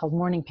concept called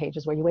morning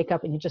pages, where you wake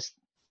up and you just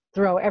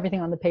throw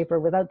everything on the paper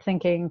without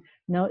thinking.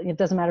 No, it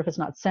doesn't matter if it's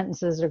not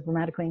sentences or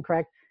grammatically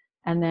incorrect.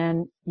 And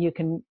then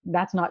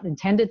that's not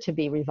intended to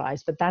be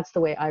revised, but that's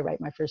the way I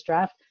write my first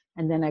draft.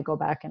 And then I go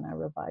back and I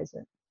revise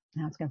it.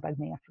 Now it's going to bug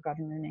me. I've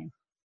forgotten her name.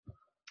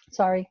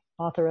 Sorry,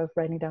 author of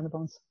Writing Down the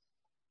Bones.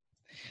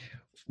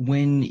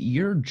 When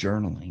you're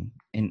journaling,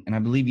 and I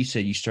believe you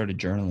said you started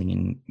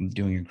journaling and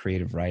doing your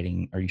creative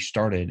writing, or you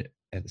started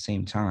at the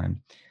same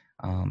time,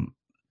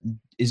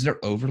 is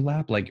there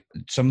overlap? Like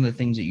some of the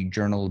things that you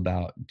journal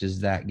about, does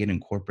that get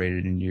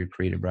incorporated into your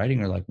creative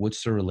writing, or like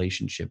what's the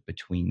relationship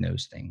between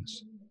those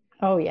things?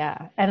 Oh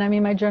yeah. And I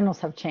mean, my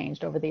journals have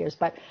changed over the years,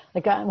 but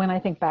like when I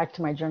think back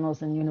to my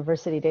journals in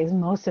university days,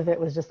 most of it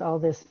was just all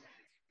this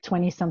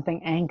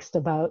 20-something angst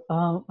about,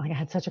 oh, I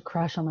had such a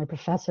crush on my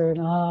professor, and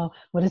oh,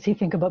 what does he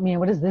think about me? And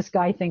what does this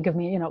guy think of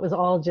me? It was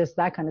all just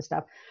that kind of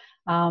stuff.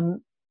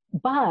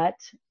 But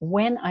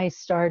when I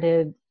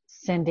started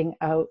sending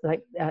out,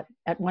 like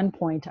at one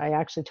point, I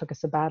actually took a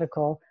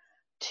sabbatical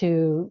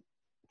to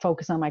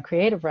focus on my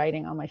creative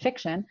writing, on my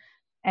fiction,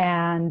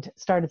 and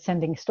started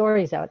sending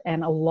stories out.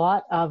 And a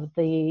lot of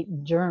the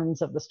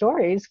germs of the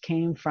stories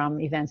came from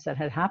events that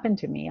had happened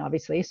to me,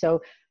 obviously.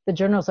 So the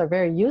journals are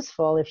very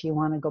useful if you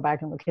want to go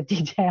back and look at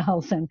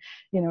details and,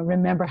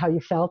 remember how you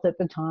felt at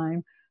the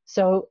time.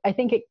 So I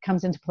think it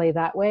comes into play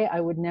that way.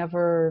 I would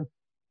never,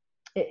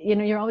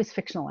 you're always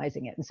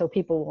fictionalizing it. And so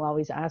people will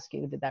always ask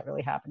you, did that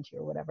really happen to you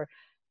or whatever?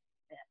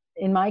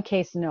 In my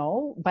case,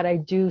 no, but I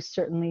do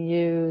certainly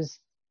use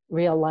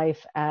real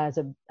life as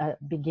a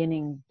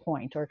beginning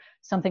point, or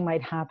something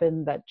might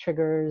happen that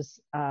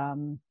triggers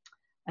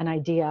an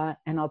idea,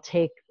 and I'll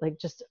take like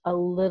just a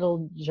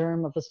little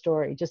germ of a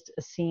story, just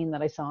a scene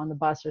that I saw on the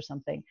bus or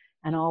something,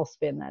 and I'll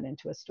spin that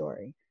into a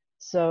story.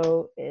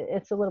 So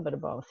it's a little bit of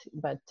both,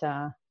 but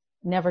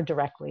never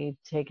directly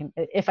taken.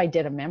 If I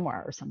did a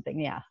memoir or something,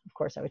 yeah, of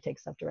course I would take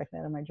stuff directly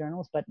out of my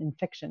journals, but in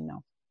fiction,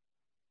 no.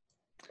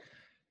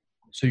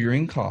 So you're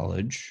in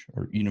college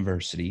or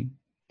university,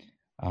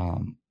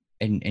 and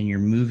you're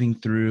moving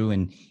through,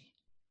 and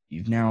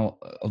you've now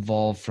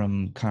evolved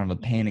from kind of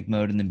a panic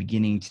mode in the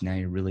beginning to now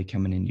you're really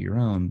coming into your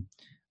own.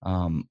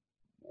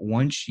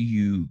 Once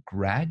you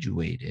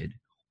graduated,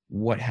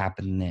 what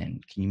happened then?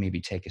 Can you maybe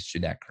take us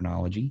through that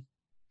chronology?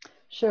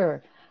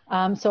 Sure.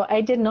 So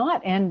I did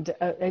not, and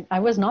I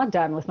was not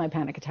done with my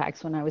panic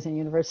attacks when I was in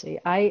university.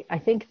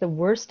 I think the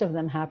worst of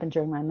them happened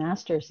during my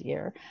master's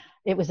year.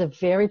 It was a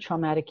very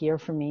traumatic year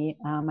for me.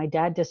 My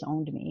dad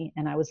disowned me,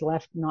 and I was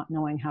left not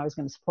knowing how I was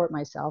going to support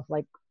myself.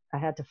 Like, I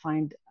had to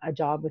find a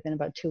job within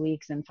about 2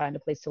 weeks and find a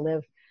place to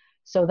live.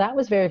 So that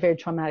was very, very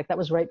traumatic. That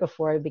was right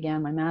before I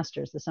began my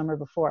master's, the summer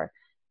before.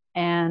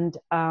 And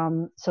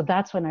so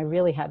that's when I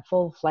really had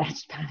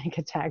full-fledged panic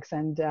attacks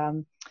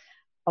and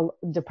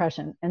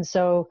depression. And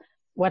so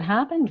what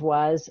happened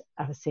was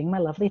I was seeing my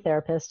lovely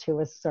therapist who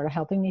was sort of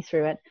helping me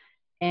through it.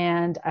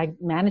 And I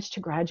managed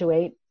to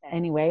graduate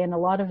anyway. And a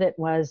lot of it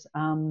was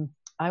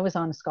I was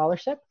on a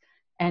scholarship,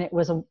 and it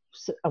was a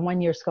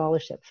 1-year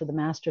scholarship for the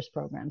master's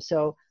program.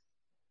 So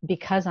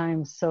because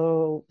I'm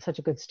such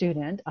a good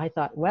student, I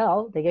thought,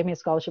 well, they gave me a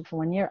scholarship for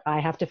 1 year. I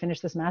have to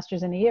finish this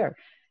master's in a year.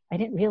 I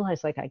didn't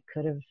realize, like, I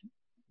could have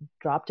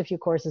dropped a few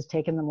courses,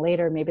 taken them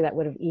later. Maybe that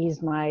would have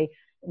eased my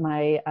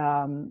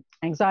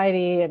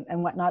anxiety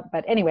and whatnot.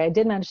 But anyway, I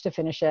did manage to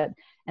finish it.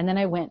 And then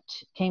I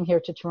came here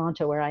to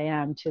Toronto, where I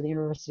am, to the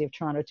University of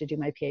Toronto to do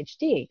my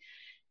PhD.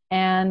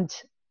 And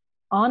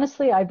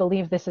honestly, I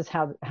believe this is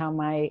how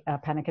my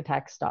panic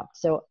attack stopped.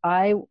 So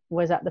I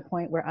was at the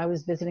point where I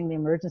was visiting the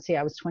emergency.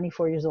 I was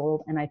 24 years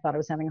old, and I thought I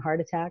was having a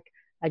heart attack.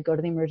 I'd go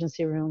to the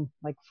emergency room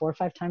like 4 or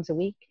 5 times a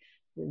week.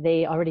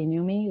 They already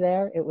knew me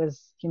there. It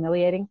was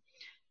humiliating.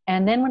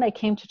 And then when I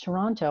came to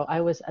Toronto, I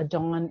was a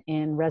dawn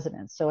in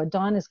residence. So a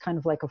dawn is kind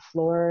of like a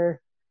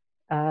floor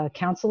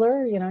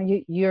counselor. You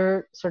know,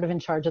 you're sort of in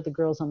charge of the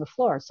girls on the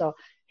floor. So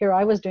here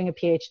I was doing a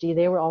PhD.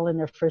 They were all in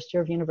their first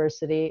year of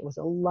university. It was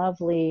a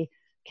lovely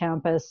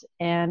campus.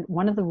 And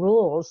one of the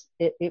rules,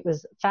 it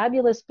was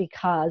fabulous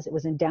because it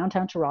was in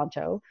downtown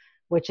Toronto,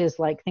 which is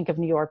like, think of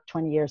New York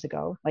 20 years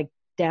ago, like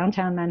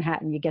downtown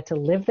Manhattan. You get to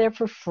live there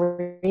for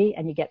free,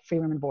 and you get free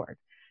room and board.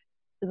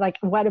 Like,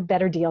 what a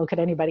better deal could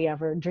anybody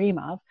ever dream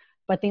of?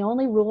 But the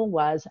only rule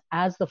was,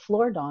 as the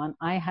floor dawn,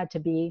 I had to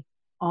be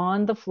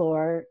on the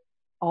floor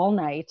all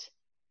night,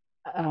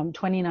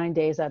 29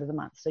 days out of the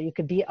month. So you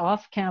could be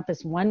off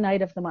campus one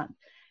night of the month.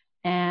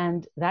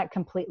 And that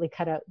completely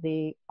cut out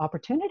the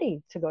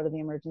opportunity to go to the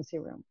emergency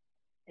room.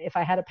 If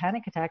I had a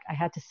panic attack, I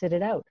had to sit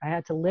it out. I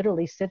had to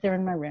literally sit there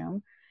in my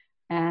room.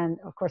 And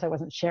of course, I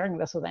wasn't sharing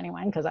this with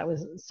anyone because I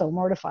was so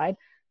mortified.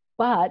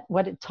 But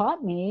what it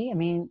taught me, I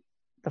mean,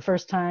 the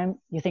first time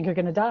you think you're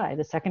going to die,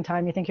 the second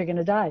time you think you're going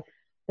to die,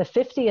 the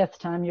 50th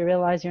time you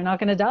realize you're not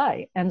going to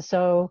die. And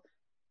so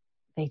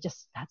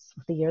that's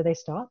the year they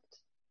stopped.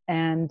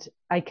 And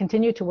I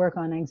continued to work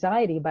on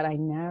anxiety, but I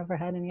never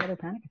had any other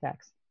panic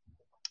attacks.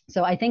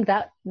 So I think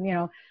that,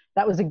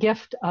 that was a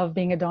gift of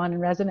being a dawn in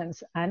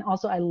residence. And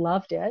also I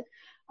loved it.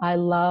 I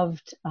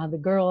loved the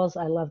girls.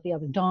 I loved the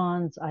other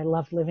dawns. I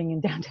loved living in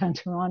downtown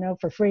Toronto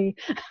for free.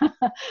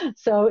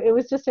 So it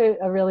was just a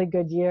really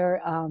good year,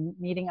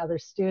 meeting other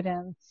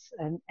students.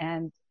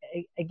 And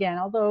again,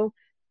 although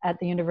at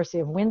the University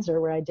of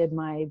Windsor, where I did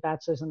my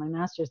bachelor's and my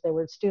master's, there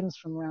were students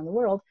from around the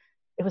world.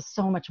 It was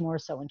so much more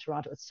so in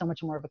Toronto. It's so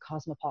much more of a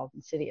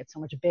cosmopolitan city. It's so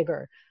much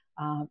bigger.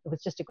 It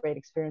was just a great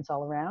experience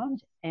all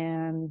around.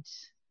 And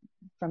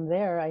from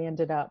there, I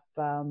ended up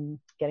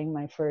getting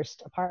my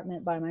first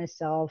apartment by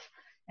myself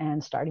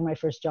and starting my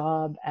first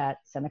job at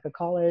Seneca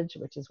College,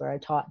 which is where I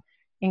taught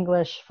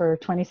English for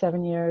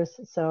 27 years.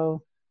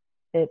 So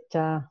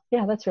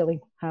that's really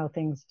how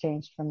things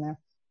changed from there.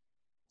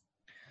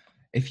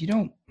 If you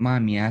don't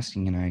mind me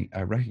asking, and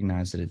I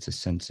recognize that it's a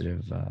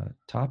sensitive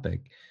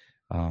topic,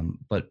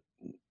 but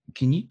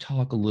can you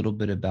talk a little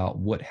bit about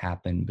what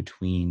happened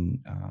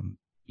between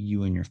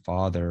you and your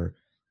father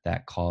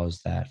that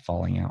caused that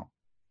falling out?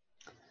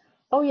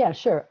 Oh, yeah,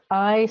 sure.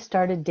 I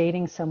started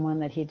dating someone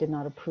that he did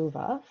not approve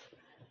of.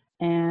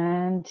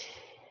 And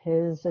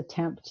his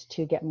attempt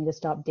to get me to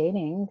stop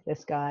dating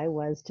this guy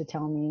was to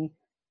tell me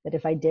that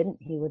if I didn't,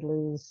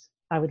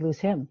 I would lose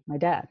him, my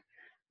dad.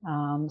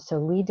 So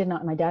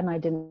my dad and I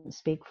didn't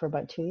speak for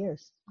about 2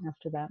 years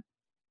after that.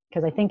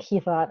 Because I think he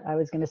thought I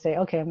was going to say,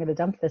 okay, I'm going to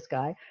dump this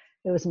guy.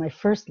 It was my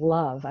first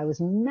love. I was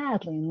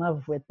madly in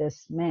love with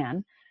this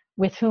man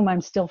with whom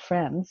I'm still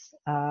friends.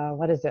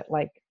 What is it,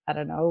 like, I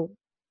don't know,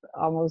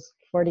 almost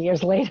 40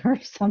 years later or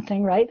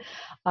something, right?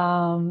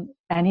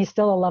 And he's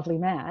still a lovely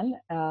man.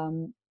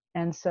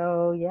 And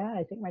so, yeah,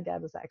 I think my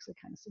dad was actually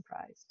kind of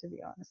surprised, to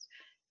be honest.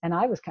 And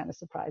I was kind of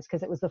surprised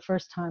because it was the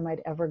first time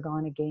I'd ever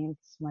gone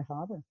against my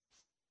father.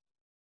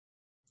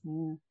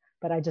 Yeah.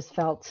 But I just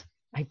felt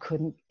I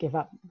couldn't give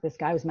up. This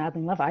guy was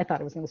madly in love. I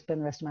thought I was going to spend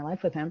the rest of my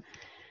life with him.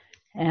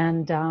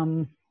 And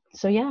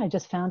so, yeah, I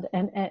just found,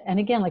 and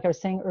again, like I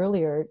was saying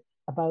earlier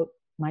about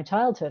my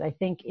childhood. I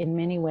think in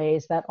many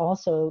ways that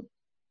also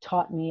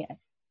taught me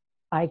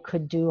I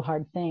could do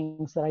hard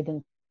things that I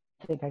didn't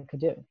think I could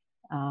do.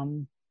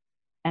 Um,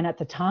 and at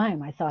the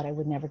time, I thought I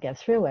would never get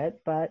through it,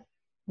 but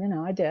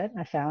I did.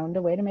 I found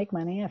a way to make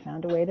money. I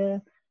found a way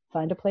to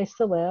find a place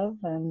to live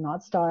and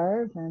not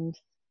starve. And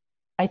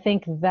I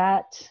think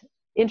that,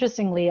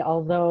 interestingly,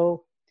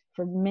 although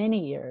for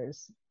many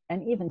years,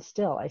 and even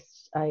still,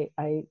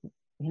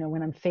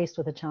 when I'm faced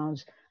with a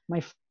challenge,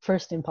 my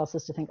first impulse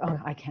is to think, oh,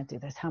 I can't do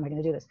this. How am I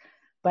going to do this?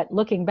 But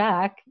looking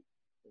back,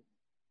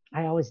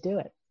 I always do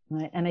it.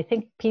 Right? And I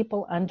think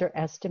people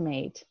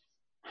underestimate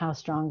how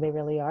strong they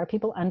really are.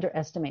 People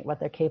underestimate what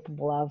they're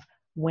capable of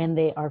when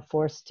they are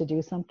forced to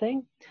do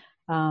something.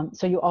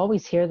 So you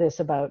always hear this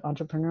about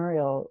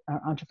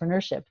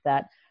entrepreneurship,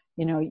 that,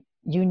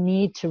 you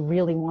need to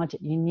really want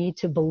it. You need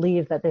to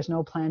believe that there's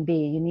no plan B.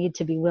 You need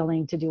to be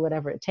willing to do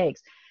whatever it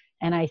takes.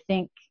 And I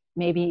think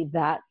maybe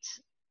that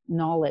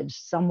knowledge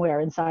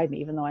somewhere inside me,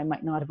 even though I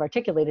might not have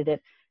articulated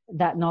it,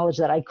 that knowledge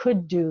that I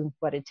could do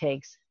what it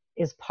takes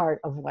is part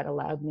of what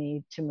allowed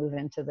me to move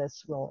into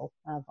this role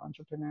of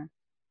entrepreneur.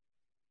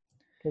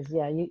 Because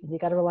you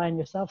got to rely on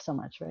yourself so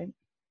much, right?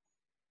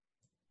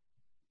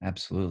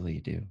 Absolutely,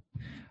 you do.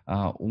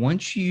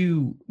 Once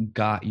you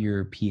got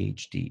your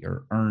PhD,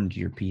 or earned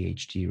your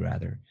PhD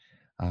rather,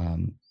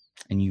 and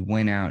you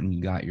went out and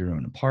you got your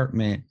own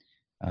apartment,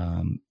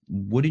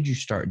 what did you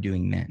start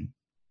doing then?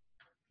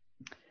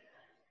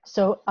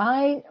 So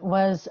I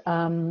was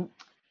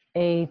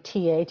a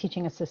TA,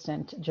 teaching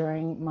assistant,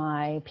 during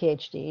my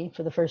PhD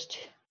for the first,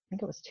 I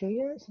think it was 2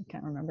 years. I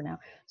can't remember now.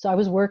 So I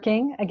was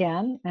working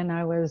again, and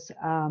I was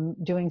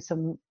doing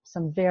some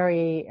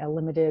very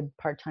limited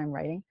part-time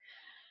writing.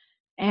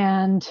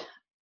 And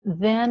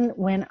then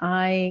when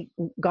I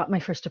got my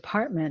first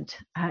apartment,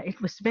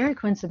 it was very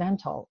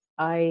coincidental.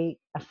 A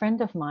friend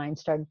of mine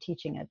started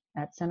teaching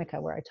at Seneca,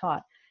 where I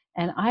taught,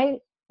 and I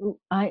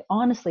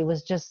honestly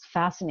was just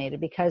fascinated,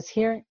 because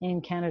here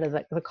in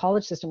Canada, the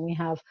college system, we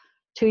have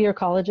 2-year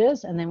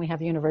colleges, and then we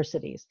have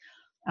universities.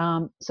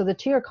 So the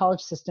 2-year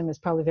college system is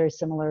probably very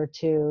similar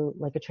to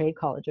like a trade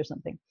college or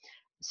something.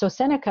 So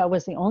Seneca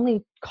was the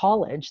only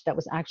college that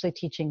was actually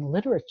teaching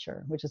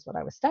literature, which is what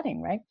I was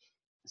studying, right?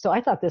 So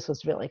I thought this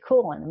was really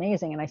cool and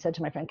amazing. And I said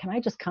to my friend, can I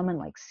just come and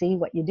like see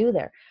what you do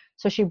there?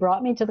 So she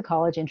brought me to the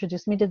college,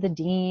 introduced me to the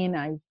dean.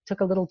 I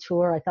took a little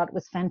tour. I thought it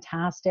was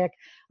fantastic.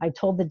 I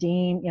told the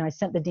dean, I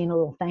sent the dean a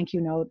little thank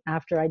you note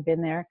after I'd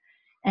been there.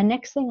 And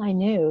next thing I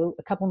knew,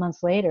 a couple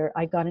months later,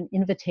 I got an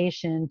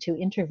invitation to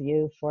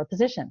interview for a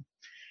position.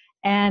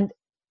 And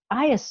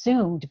I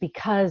assumed,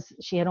 because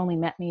she had only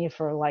met me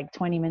for like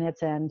 20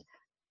 minutes and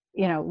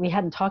we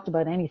hadn't talked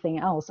about anything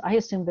else, I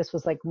assumed this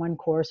was like one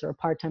course or a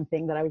part-time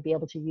thing that I would be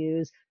able to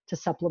use to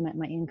supplement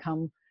my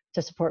income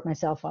to support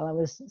myself while I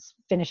was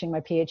finishing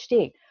my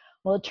PhD.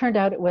 Well, it turned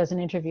out it was an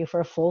interview for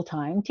a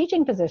full-time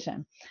teaching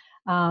position.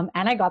 And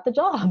I got the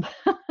job.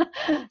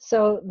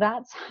 So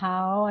that's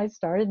how I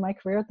started my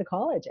career at the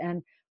college.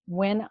 And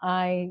when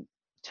I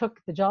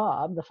took the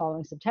job the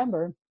following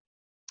September,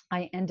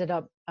 I ended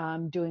up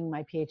doing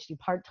my PhD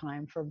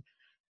part-time for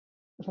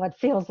what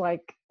feels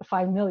like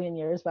 5 million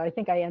years, but I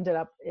think I ended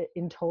up,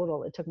 in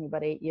total, it took me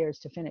about 8 years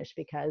to finish,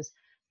 because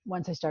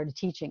once I started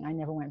teaching, I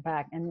never went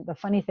back. And the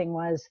funny thing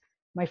was,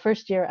 my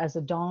first year as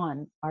a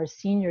Dawn, our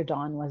senior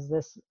Dawn was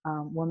this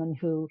woman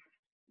who,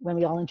 when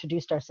we all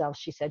introduced ourselves,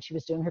 she said she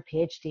was doing her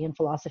PhD in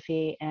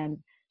philosophy, and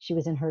she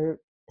was in her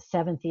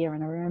 7th year.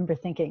 And I remember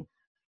thinking,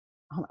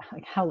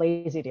 like, how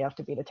lazy do you have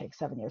to be to take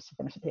 7 years to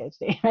finish a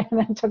PhD? Right? And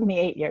then it took me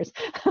 8 years.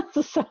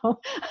 So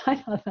I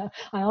thought that,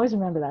 I always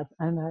remember that,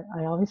 and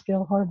I always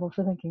feel horrible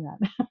for thinking that.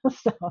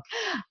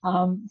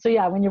 So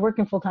yeah, when you're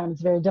working full time,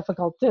 it's very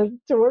difficult to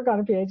work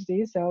on a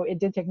PhD. So it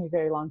did take me a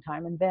very long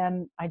time, and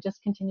then I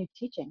just continued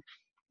teaching.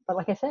 But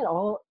like I said,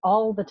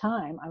 all the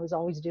time, I was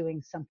always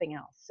doing something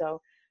else.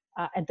 So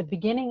at the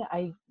beginning,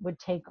 I would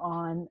take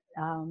on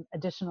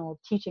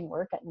additional teaching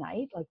work at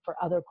night, like for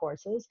other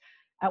courses.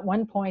 At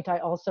one point, I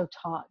also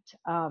taught,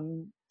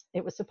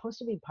 it was supposed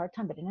to be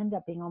part-time, but it ended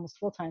up being almost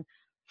full-time,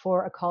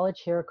 for a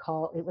college here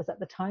called, at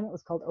the time it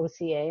was called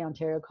OCA,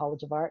 Ontario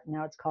College of Art.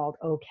 Now it's called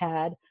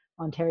OCAD,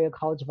 Ontario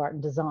College of Art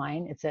and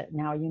Design. It's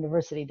now a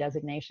university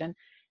designation.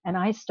 And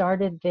I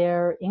started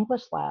their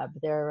English lab,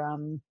 their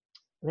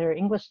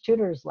English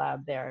tutors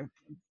lab there.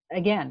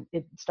 Again,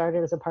 it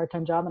started as a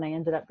part-time job, and I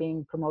ended up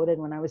being promoted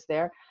when I was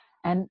there.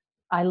 And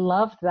I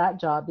loved that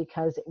job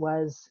because it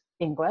was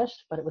English,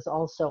 but it was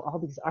also all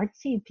these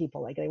artsy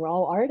people, like they were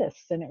all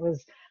artists, and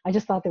I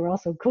just thought they were all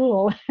so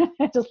cool.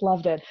 I just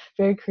loved it.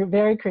 Very,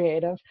 very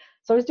creative.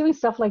 So I was doing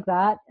stuff like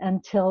that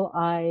until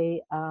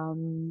I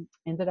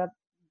ended up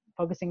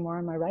focusing more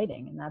on my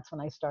writing, and that's when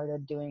I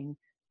started doing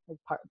like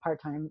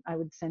part-time. I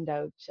would send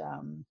out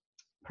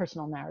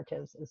personal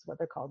narratives, is what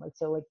they're called,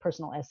 like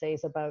personal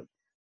essays about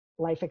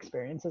life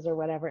experiences or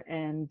whatever,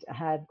 and I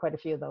had quite a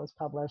few of those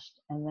published,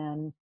 and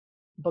then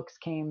books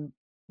came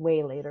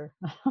way later.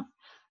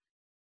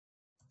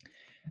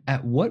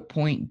 At what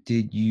point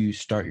did you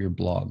start your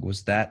blog?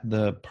 Was that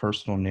the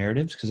personal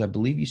narratives? Because I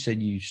believe you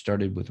said you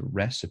started with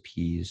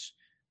recipes.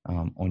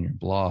 on your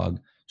blog.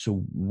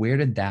 So where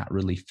did that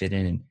really fit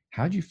in, and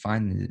how did you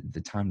find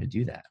the time to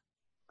do that?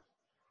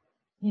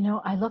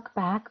 I look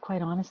back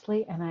quite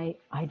honestly, and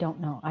I don't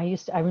know.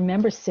 I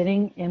remember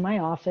sitting in my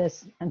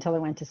office until I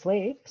went to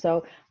sleep.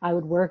 So I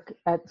would work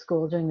at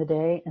school during the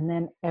day, and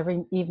then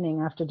every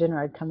evening after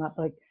dinner, I'd come up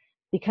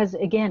because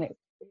again,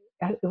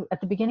 at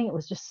the beginning, it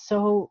was just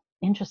so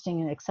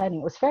interesting and exciting.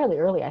 It was fairly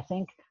early, I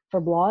think,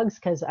 for blogs,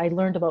 because I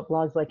learned about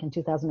blogs like in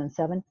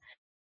 2007.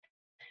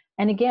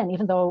 And again,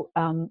 even though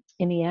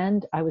in the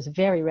end, I was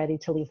very ready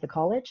to leave the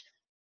college,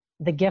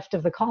 the gift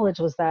of the college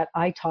was that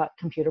I taught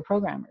computer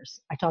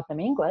programmers. I taught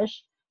them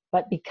English,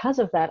 but because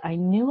of that, I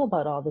knew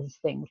about all these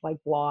things like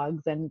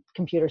blogs and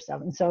computer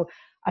stuff. And so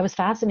I was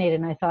fascinated,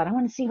 and I thought, I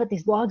want to see what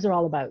these blogs are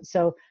all about.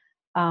 So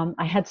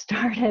I had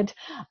started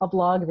a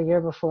blog the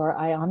year before.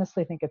 I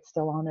honestly think it's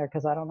still on there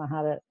because I don't know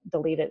how to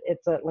delete it.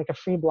 It's like a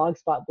free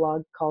Blogspot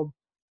blog called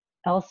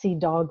Elsie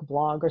Dog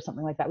Blog or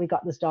something like that. We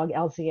got this dog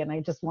Elsie, and I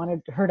just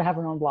wanted her to have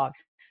her own blog.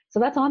 So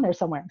that's on there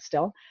somewhere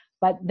still.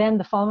 But then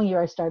the following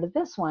year, I started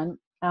this one,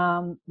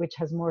 which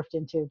has morphed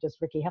into just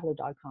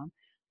rickiheller.com.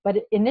 But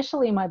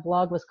initially, my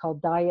blog was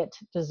called Diet,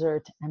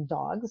 Dessert, and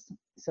Dogs.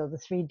 So the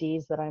 3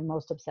 Ds that I'm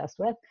most obsessed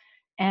with.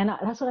 And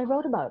that's what I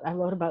wrote about. I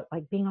wrote about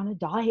like being on a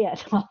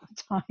diet all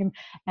the time,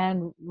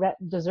 and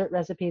dessert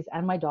recipes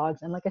and my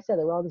dogs. And like I said,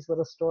 there were all these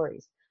little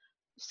stories.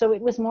 So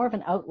it was more of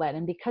an outlet.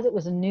 And because it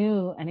was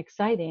new and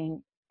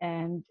exciting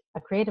and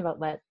a creative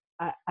outlet,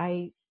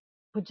 I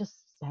would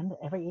just spend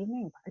every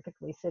evening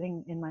practically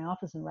sitting in my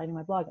office and writing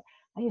my blog.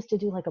 I used to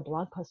do like a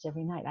blog post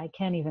every night. I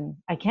can't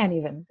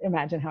even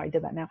imagine how I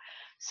did that now.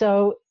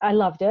 So I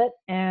loved it.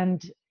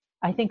 And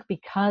I think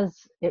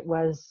because it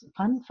was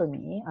fun for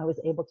me, I was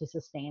able to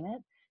sustain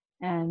it.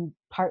 And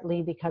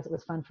partly because it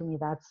was fun for me,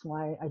 that's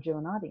why I drew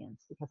an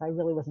audience, because I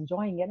really was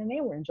enjoying it and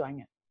they were enjoying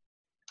it.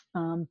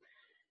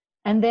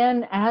 And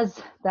then as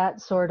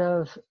that sort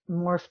of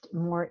morphed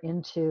more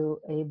into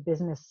a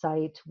business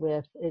site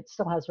with, it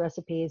still has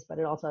recipes, but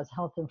it also has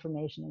health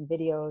information and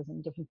videos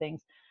and different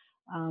things.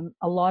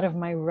 A lot of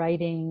my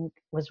writing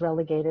was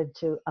relegated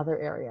to other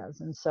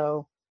areas. And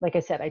so, like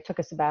I said, I took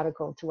a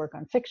sabbatical to work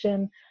on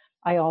fiction.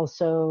 I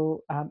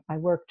also, I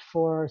worked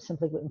for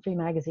Simply Gluten-Free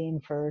magazine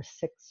for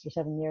 6 or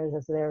 7 years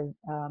as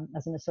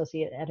as an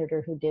associate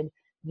editor who did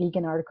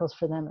vegan articles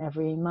for them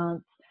every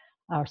month.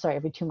 Or sorry,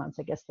 every 2 months.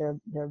 I guess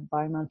they're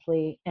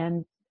bi-monthly,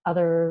 and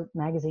other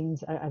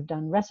magazines I've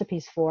done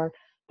recipes for.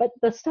 But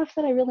the stuff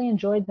that I really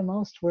enjoyed the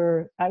most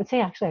I would say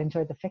actually I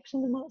enjoyed the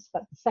fiction the most,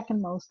 but the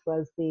second most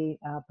was the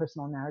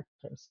personal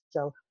narratives.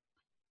 So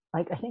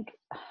like, I think,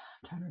 I'm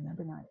trying to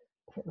remember now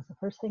if it was the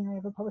first thing I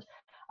ever published.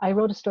 I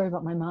wrote a story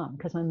about my mom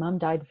because my mom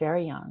died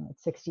very young at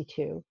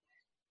 62.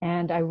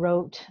 And I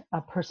wrote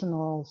a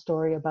personal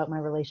story about my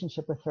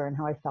relationship with her and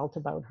how I felt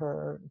about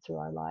her through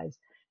our lives.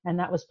 And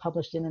that was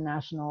published in a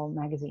national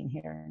magazine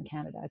here in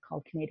Canada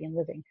called Canadian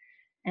Living.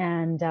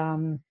 And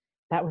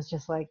that was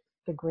just like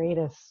the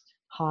greatest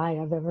high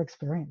I've ever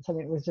experienced. I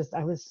mean,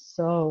 I was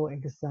so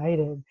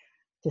excited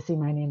to see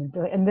my name.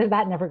 And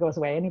that never goes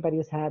away. Anybody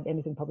who's had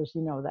anything published,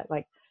 that,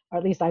 like, or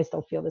at least I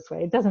still feel this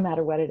way. It doesn't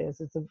matter what it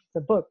is. It's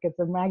a book, it's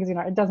a magazine,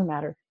 it doesn't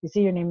matter. You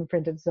see your name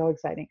printed, so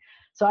exciting.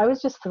 So I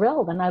was just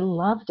thrilled and I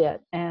loved it.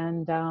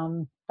 And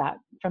that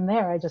from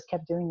there, I just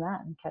kept doing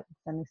that and kept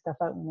sending stuff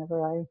out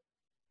whenever I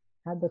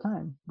had the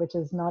time, which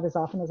is not as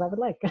often as I would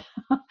like.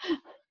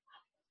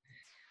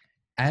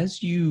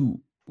 As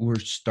you were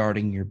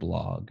starting your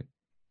blog,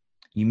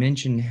 you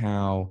mentioned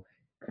how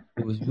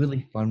it was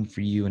really fun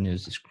for you and it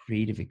was this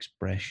creative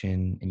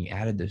expression, and you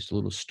added those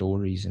little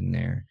stories in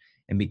there.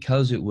 And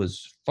because it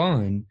was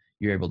fun,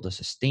 you're able to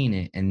sustain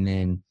it. And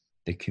then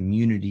the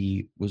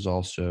community was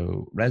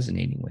also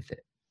resonating with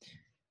it.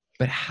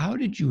 But how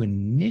did you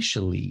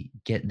initially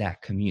get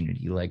that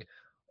community? Like,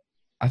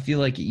 I feel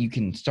like you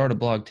can start a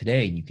blog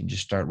today and you can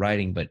just start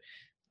writing, but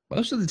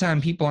most of the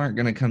time people aren't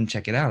going to come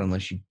check it out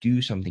unless you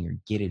do something or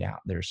get it out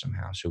there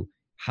somehow. So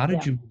how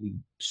did Yeah. you really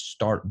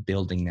start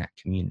building that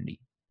community?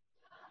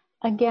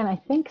 Again, I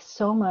think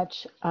so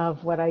much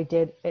of what I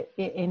did,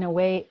 in a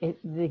way,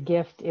 the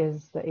gift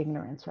is the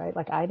ignorance, right?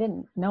 Like, I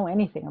didn't know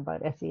anything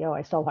about SEO.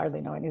 I still hardly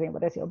know anything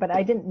about SEO, but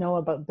I didn't know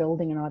about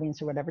building an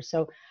audience or whatever.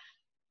 So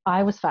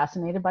I was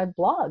fascinated by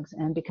blogs.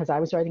 And because I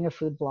was writing a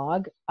food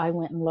blog, I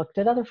went and looked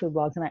at other food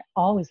blogs, and I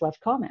always left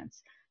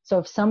comments. So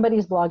if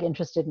somebody's blog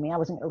interested me, I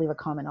wasn't going to leave a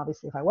comment,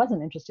 obviously, if I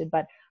wasn't interested,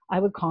 but I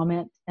would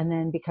comment. And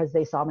then because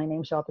they saw my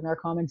name show up in their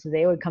comments,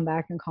 they would come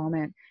back and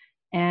comment.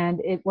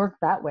 And it worked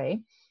that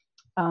way.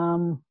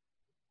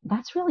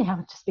 That's really how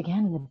it just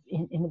began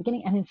in the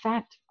beginning. And in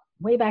fact,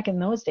 way back in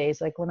those days,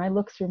 like when I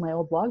look through my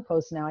old blog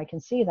posts now, I can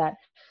see that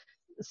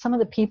some of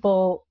the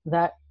people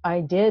that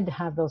I did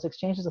have those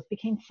exchanges with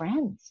became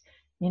friends.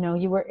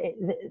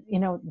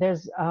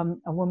 There's a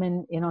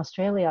woman in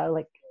Australia,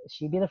 like,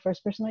 she'd be the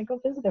first person I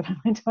go visit if I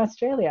went to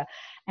Australia.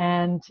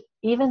 And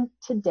even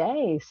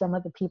today, some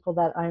of the people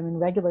that I'm in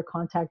regular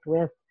contact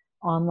with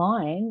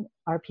online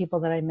are people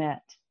that I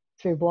met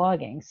through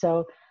blogging.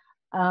 So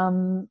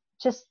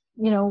just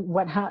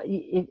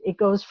it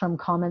goes from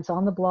comments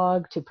on the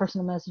blog to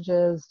personal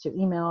messages to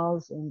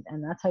emails,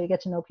 and that's how you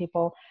get to know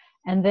people.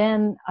 And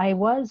then I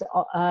was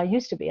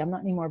used to be, I'm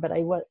not anymore, but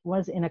I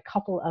was in a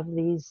couple of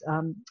these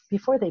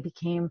before they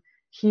became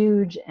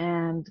huge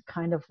and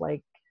kind of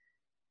like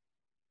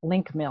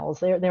link mills.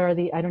 There are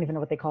I don't even know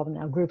what they call them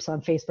now, groups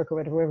on Facebook or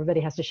whatever, where everybody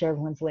has to share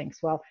everyone's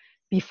links. Well,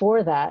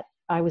 before that,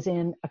 I was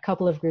in a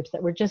couple of groups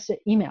that were just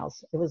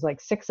emails. It was like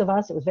 6 of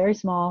us. It was very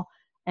small,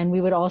 and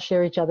we would all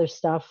share each other's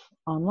stuff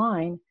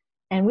online.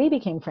 And we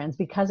became friends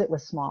because it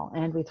was small,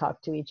 and we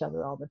talked to each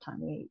other all the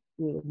time. We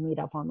would meet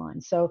up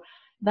online. So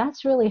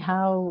that's really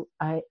how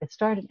it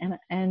started.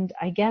 And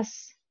I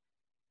guess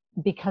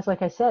because,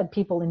 like I said,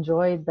 people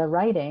enjoyed the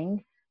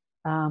writing.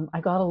 I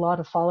got a lot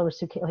of followers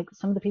who, like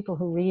some of the people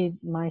who read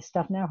my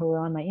stuff now, who are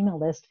on my email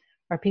list,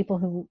 are people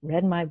who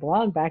read my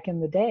blog back in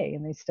the day,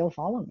 and they still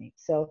follow me.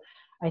 So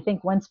I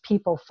think once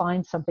people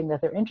find something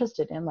that they're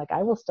interested in, like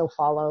I will still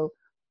follow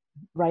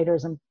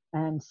writers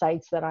and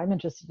sites that I'm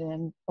interested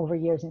in over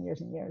years and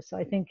years and years. So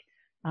I think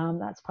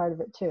that's part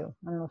of it too.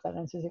 I don't know if that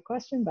answers your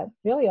question, but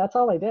really that's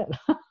all I did.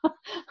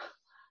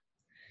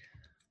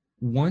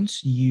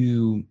 Once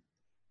you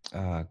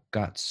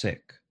got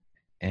sick,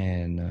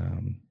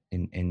 and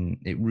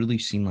it really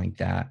seemed like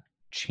that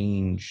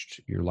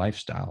changed your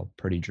lifestyle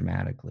pretty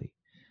dramatically.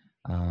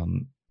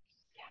 Um,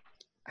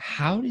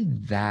 how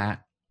did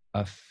that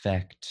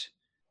affect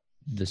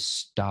the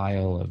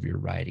style of your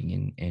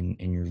writing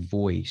and your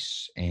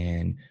voice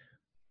and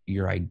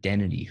your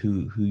identity,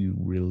 who you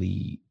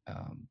really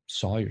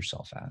saw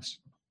yourself as?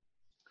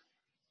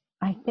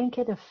 I think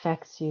it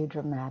affects you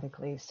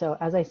dramatically. So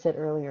as I said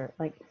earlier,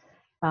 like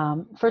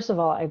first of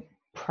all, I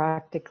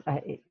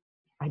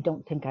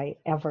don't think I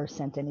ever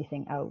sent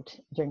anything out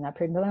during that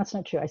period. No, that's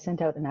not true. I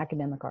sent out an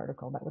academic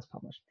article that was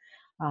published.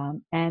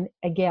 And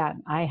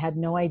again, I had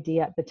no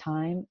idea at the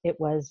time. It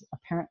was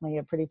apparently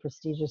a pretty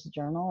prestigious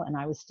journal, and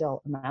I was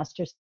still a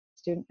master's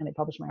student, and they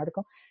published my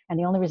article. And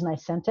the only reason I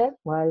sent it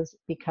was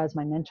because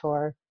my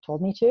mentor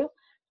told me to.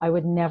 I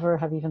would never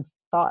have even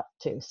thought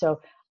to.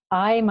 So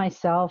I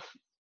myself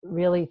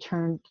really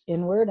turned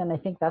inward, and I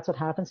think that's what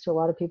happens to a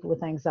lot of people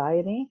with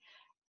anxiety.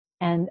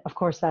 And of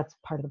course, that's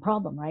part of the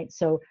problem, right?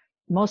 So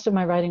most of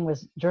my writing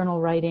was journal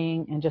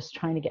writing and just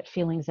trying to get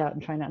feelings out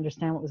and trying to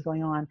understand what was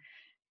going on.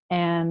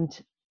 And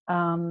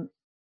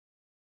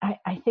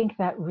I think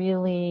that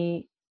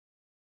really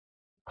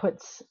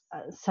puts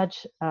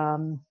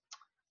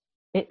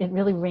it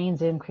really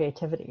reins in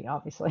creativity,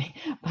 obviously.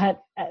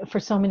 But for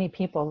so many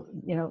people,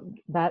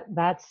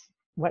 that's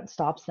what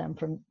stops them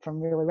from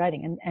really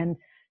writing. And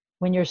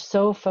when you're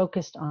so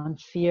focused on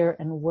fear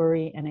and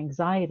worry and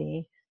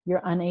anxiety,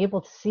 you're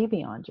unable to see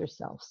beyond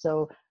yourself.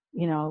 So,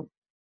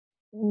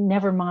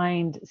 never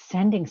mind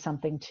sending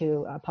something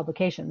to a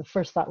publication. The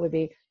first thought would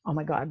be, oh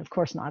my God, of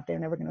course not. They're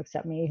never going to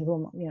accept me.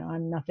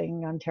 I'm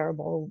nothing, I'm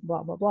terrible,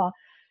 blah, blah, blah.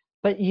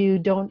 But you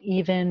don't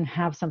even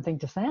have something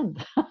to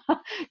send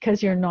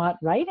because you're not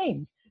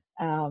writing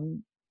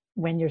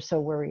when you're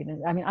so worried.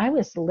 I mean, I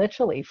was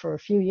literally for a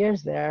few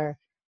years there,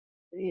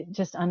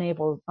 just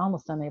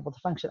almost unable to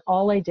function.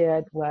 All I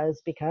did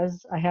was,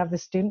 because I have the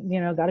student,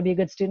 got to be a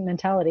good student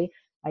mentality.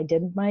 I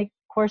did my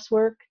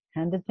coursework,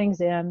 handed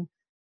things in,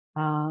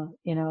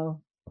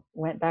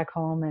 went back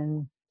home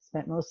and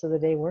spent most of the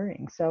day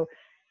worrying. So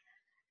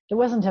it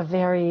wasn't a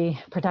very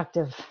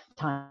productive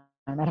time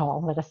at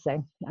all, let us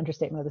say.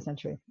 Understatement of the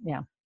century.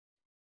 Yeah.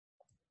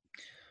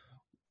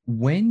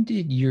 When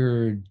did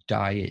your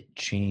diet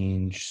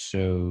change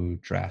so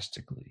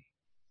drastically?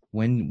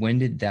 When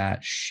did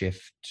that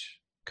shift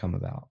come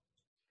about?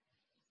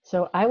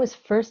 So I was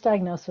first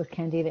diagnosed with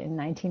Candida in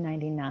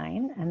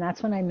 1999, and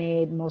that's when I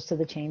made most of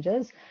the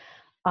changes.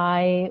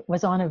 I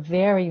was on a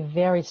very,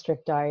 very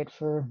strict diet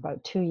for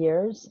about 2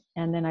 years.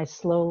 And then I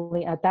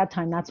slowly, at that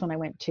time, that's when I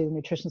went to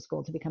nutrition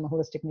school to become a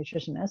holistic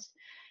nutritionist.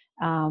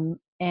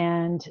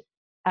 And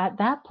at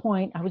that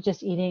point, I was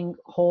just eating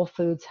whole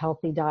foods,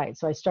 healthy diet.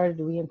 So I started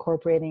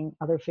reincorporating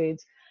other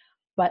foods.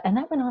 And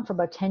that went on for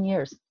about 10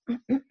 years.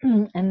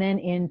 And then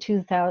in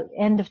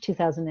end of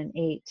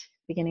 2008,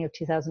 beginning of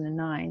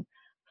 2009,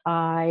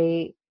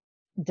 I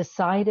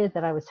decided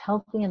that I was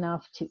healthy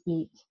enough to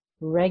eat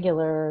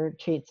regular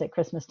treats at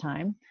Christmas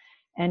time.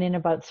 And in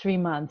about 3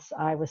 months,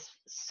 I was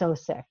so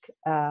sick.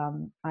 I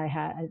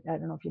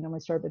don't know if you know my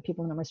story, but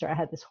people know my story. I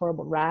had this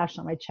horrible rash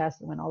on my chest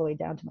that went all the way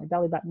down to my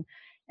belly button.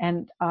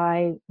 And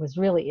I was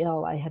really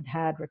ill. I had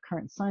had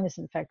recurrent sinus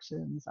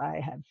infections. I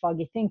had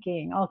foggy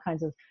thinking, all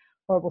kinds of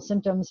horrible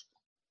symptoms.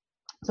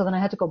 So then I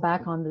had to go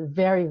back on the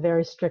very,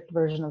 very strict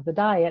version of the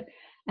diet.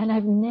 And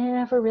I've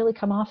never really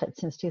come off it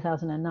since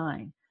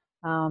 2009.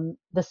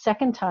 The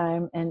second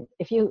time, and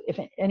if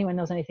anyone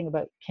knows anything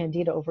about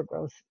candida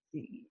overgrowth,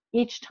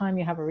 each time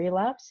you have a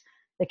relapse,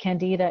 the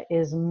candida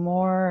is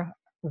more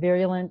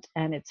virulent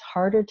and it's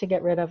harder to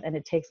get rid of and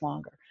it takes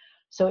longer.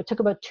 So it took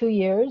about 2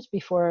 years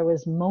before I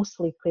was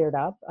mostly cleared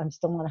up. I'm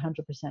still not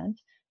 100%.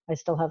 I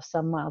still have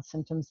some mild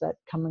symptoms that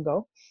come and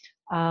go.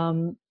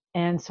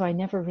 And so I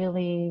never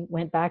really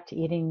went back to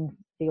eating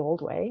the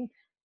old way.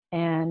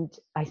 And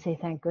I say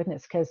thank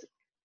goodness, because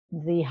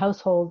the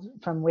household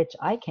from which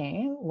I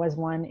came was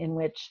one in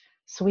which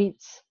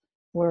sweets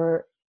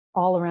were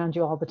all around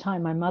you all the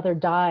time. My mother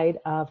died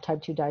of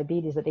type 2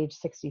 diabetes at age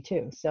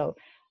 62. So,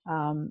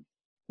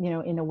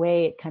 in a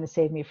way, it kind of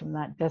saved me from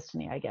that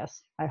destiny, I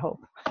guess. I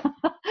hope.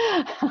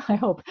 I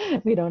hope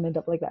we don't end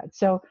up like that.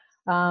 So,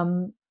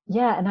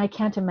 yeah, and I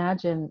cannot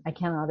imagine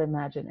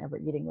ever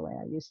eating the way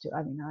I used to.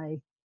 I mean, I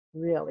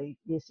really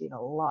used to eat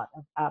a lot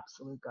of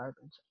absolute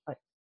garbage, like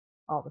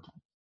all the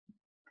time.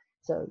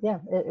 So yeah,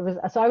 it was.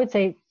 So I would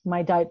say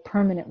my diet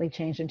permanently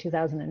changed in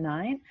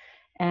 2009,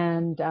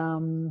 and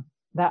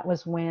that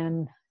was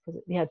when,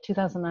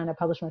 2009 I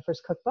published my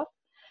first cookbook,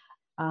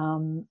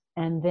 and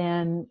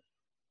then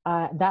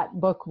that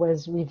book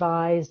was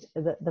revised.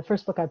 The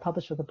first book I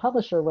published with a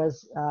publisher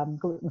was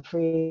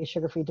gluten-free,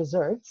 sugar-free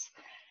desserts.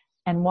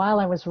 And while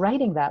I was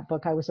writing that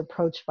book, I was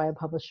approached by a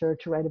publisher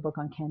to write a book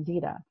on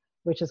candida,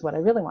 which is what I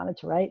really wanted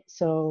to write.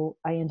 So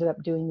I ended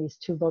up doing these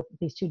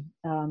two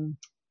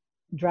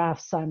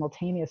drafts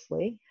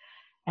simultaneously,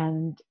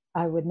 and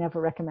I would never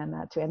recommend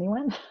that to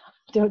anyone.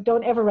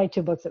 Don't ever write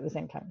two books at the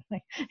same time.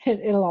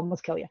 It'll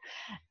almost kill you.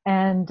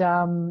 And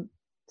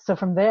so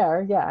from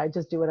there, yeah, I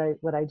just do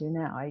what I do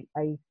now.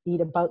 I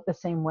eat about the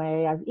same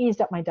way. I've eased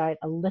up my diet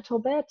a little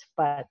bit,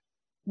 but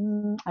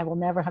I will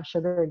never have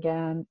sugar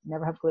again,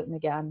 never have gluten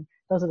again.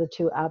 Those are the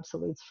two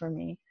absolutes for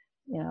me.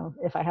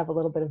 If I have a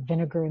little bit of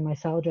vinegar in my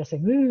salad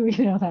dressing,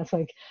 that's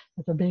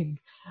a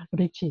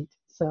big cheat.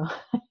 So.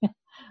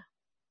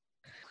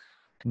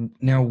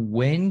 Now,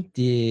 when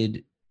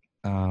did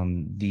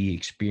the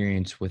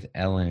experience with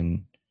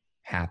Ellen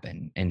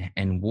happen,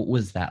 and what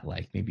was that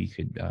like? Maybe you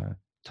could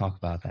talk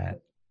about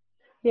that.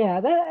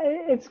 Yeah,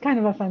 it's kind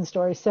of a fun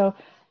story. So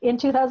in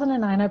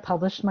 2009, I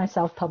published my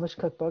self-published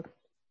cookbook,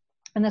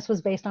 and this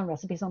was based on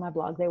recipes on my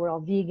blog. They were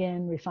all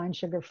vegan, refined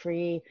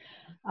sugar-free,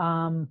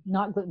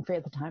 not gluten-free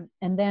at the time.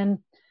 And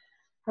then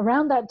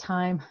around that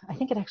time, I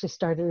think it actually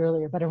started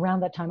earlier, but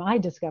around that time I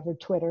discovered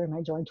Twitter, and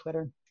I joined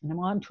Twitter. And I'm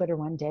on Twitter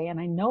one day, and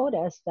I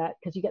noticed that,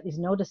 because you get these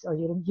notices, or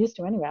you used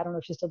to anyway, I don't know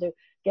if you still do,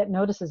 get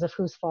notices of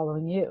who's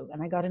following you.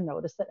 And I got a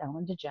notice that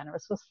Ellen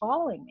DeGeneres was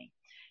following me.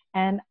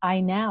 And I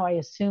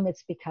assume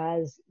it's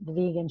because the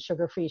vegan,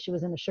 sugar-free, she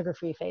was in the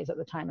sugar-free phase at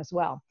the time as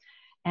well.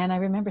 And I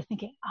remember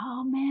thinking,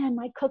 oh man,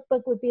 my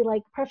cookbook would be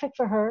like perfect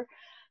for her.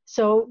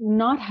 So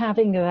not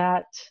having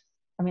that,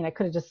 I mean, I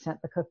could have just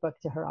sent the cookbook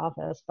to her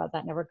office, but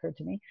that never occurred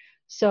to me.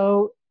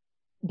 So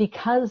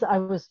because I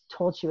was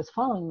told she was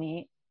following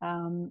me,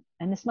 and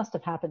this must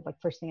have happened like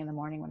first thing in the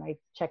morning when I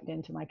checked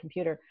into my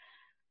computer,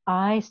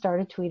 I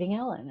started tweeting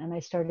Ellen, and I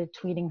started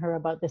tweeting her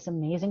about this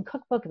amazing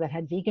cookbook that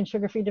had vegan,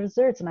 sugar-free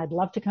desserts, and I'd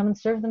love to come and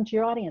serve them to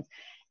your audience.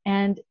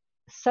 And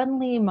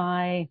suddenly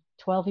my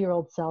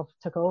 12-year-old self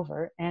took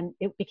over, and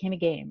it became a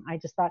game. I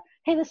just thought,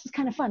 hey, this is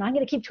kind of fun. I'm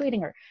going to keep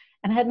tweeting her.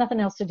 And I had nothing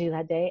else to do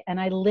that day. And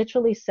I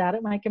literally sat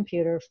at my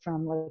computer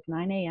from like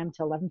 9 a.m.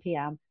 to 11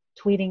 p.m.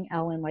 tweeting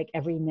Ellen like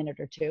every minute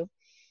or two.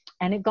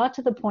 And it got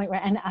to the point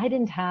where, and I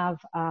didn't have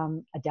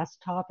a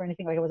desktop or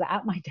anything. Like, I was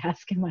at my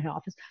desk in my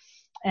office,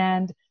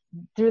 and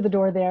through the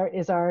door there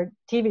is our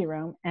TV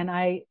room. And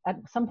at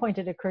some point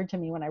it occurred to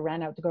me when I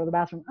ran out to go to the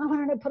bathroom, oh, why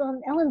don't I put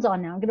on Ellen's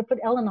on now? I'm going to put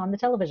Ellen on the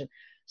television.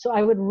 So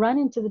I would run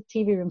into the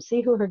TV room,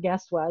 see who her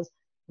guest was,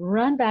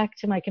 run back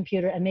to my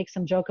computer and make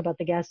some joke about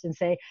the guest and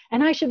say,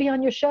 and I should be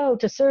on your show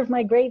to serve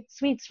my great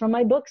sweets from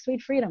my book,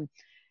 Sweet Freedom.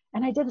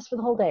 And I did this for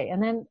the whole day.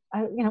 And then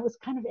it was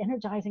kind of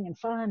energizing and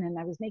fun. And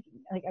I was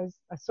I was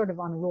sort of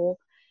on a roll.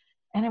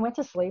 And I went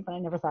to sleep, and I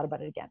never thought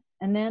about it again.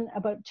 And then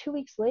about 2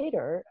 weeks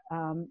later,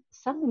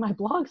 suddenly my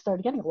blog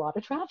started getting a lot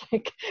of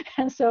traffic.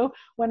 And so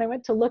when I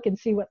went to look and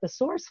see what the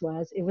source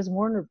was, it was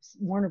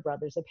Warner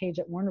Brothers, a page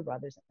at Warner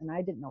Brothers. And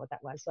I didn't know what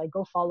that was. So I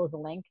go follow the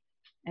link,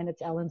 and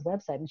it's Ellen's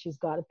website. And she's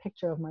got a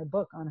picture of my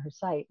book on her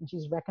site, and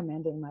she's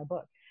recommending my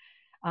book,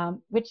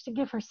 which, to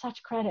give her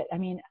such credit. I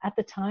mean, at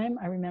the time,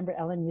 I remember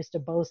Ellen used to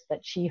boast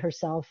that she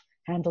herself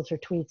handled her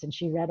tweets, and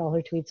she read all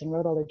her tweets and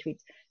wrote all her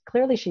tweets.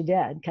 Clearly she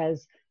did,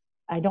 because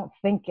I don't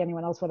think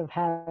anyone else would have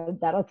had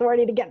that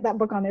authority to get that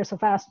book on there so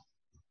fast.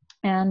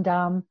 And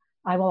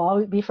I will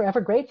always be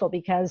forever grateful,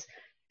 because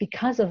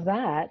of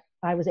that,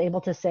 I was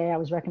able to say I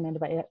was recommended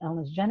by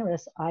Ellen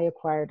DeGeneres. I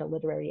acquired a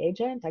literary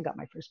agent. I got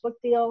my first book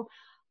deal.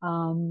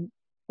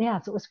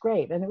 Yeah, so it was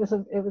great, and it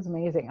was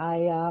amazing.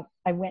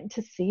 I went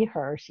to see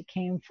her. She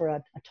came for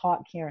a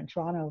talk here in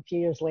Toronto a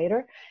few years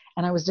later,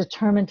 and I was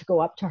determined to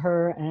go up to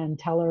her and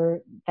tell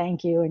her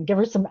thank you and give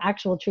her some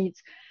actual treats.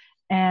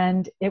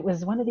 And it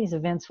was one of these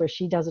events where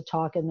she does a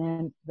talk, and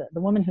then the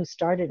woman who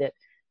started it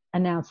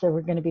announced there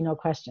were going to be no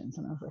questions.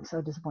 And I was like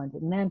so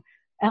disappointed. And then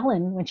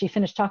Ellen, when she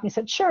finished talking,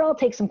 said, sure, I'll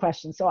take some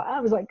questions. So I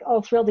was like, oh,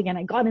 thrilled again.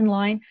 I got in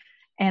line,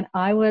 and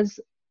I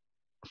was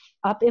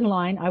up in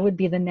line. I would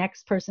be the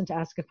next person to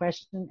ask a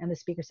question. And the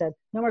speaker said,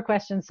 no more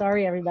questions.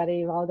 Sorry, everybody,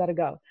 you've all got to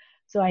go.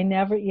 So I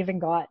never even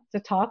got to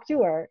talk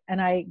to her. And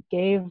I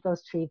gave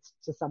those treats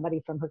to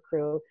somebody from her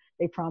crew.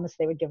 They promised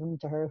they would give them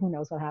to her. Who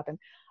knows what happened.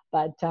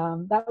 But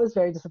that was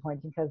very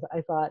disappointing, because I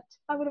thought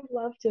I would have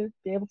loved to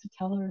be able to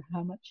tell her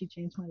how much she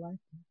changed my life.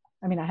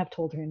 I mean, I have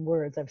told her in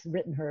words, I've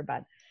written her,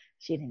 but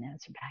she didn't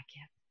answer back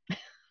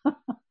yet.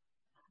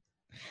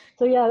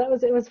 So yeah,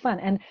 it was fun.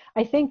 And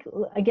I think,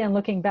 again,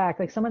 looking back,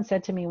 like someone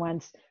said to me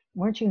once,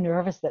 weren't you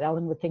nervous that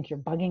Ellen would think you're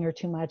bugging her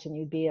too much and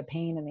you'd be a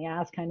pain in the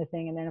ass kind of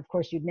thing? And then of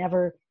course she'd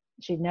never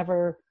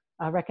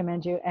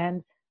recommend you.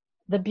 And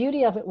the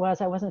beauty of it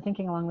was I wasn't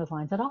thinking along those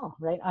lines at all,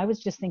 right? I was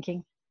just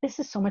thinking, this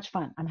is so much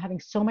fun. I'm having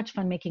so much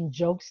fun making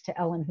jokes to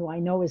Ellen, who I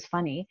know is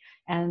funny.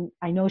 And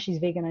I know she's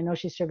vegan. I know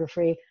she's sugar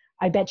free.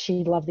 I bet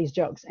she'd love these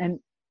jokes. And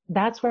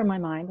that's where my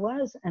mind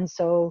was. And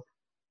so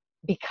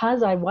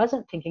because I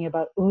wasn't thinking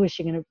about, oh, is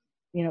she going to,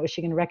 is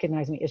she going to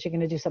recognize me? Is she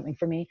going to do something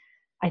for me?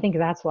 I think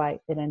that's why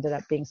it ended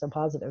up being so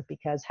positive,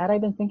 because had I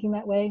been thinking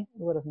that way,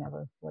 it would have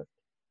never worked.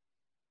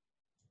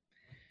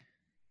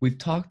 We've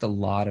talked a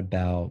lot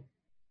about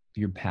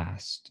your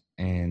past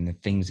and the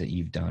things that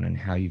you've done and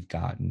how you've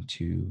gotten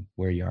to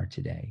where you are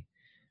today.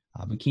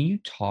 But can you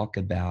talk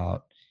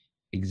about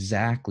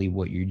exactly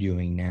what you're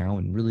doing now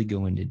and really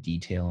go into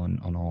detail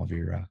on all of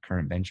your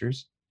current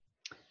ventures?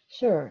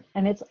 Sure.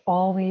 And it's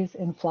always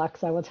in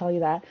flux, I will tell you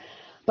that.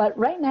 But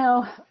right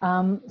now,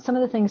 some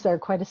of the things that are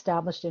quite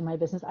established in my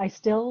business, I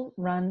still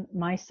run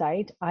my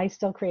site. I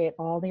still create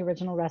all the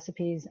original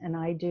recipes and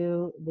I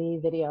do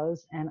the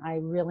videos, and I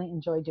really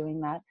enjoy doing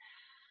that.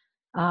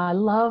 I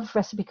love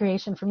recipe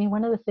creation. For me,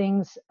 one of the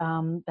things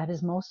that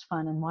is most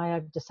fun and why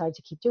I've decided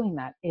to keep doing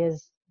that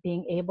is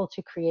being able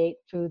to create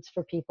foods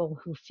for people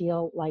who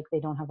feel like they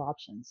don't have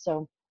options.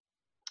 So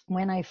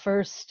when I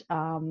first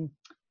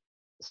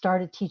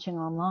started teaching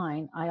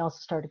online, I also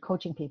started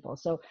coaching people.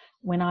 So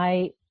when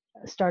I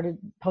started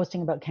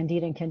posting about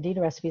candida and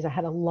candida recipes, I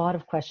had a lot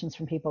of questions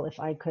from people if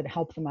I could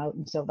help them out.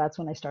 And so that's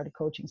when I started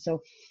coaching.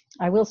 So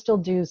I will still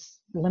do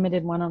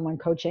limited one-on-one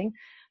coaching.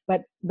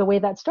 But the way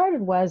that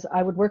started was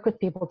I would work with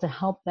people to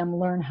help them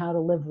learn how to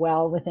live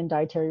well within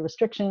dietary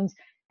restrictions.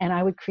 And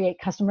I would create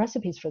custom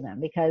recipes for them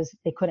because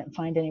they couldn't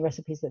find any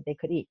recipes that they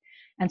could eat.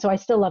 And so I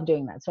still love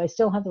doing that. So I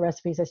still have the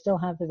recipes. I still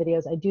have the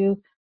videos. I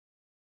do,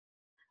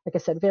 like I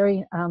said,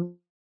 very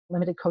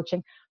limited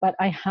coaching, but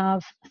I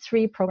have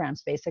 3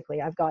 programs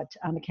basically. I've got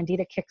a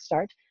Candida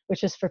Kickstart,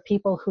 which is for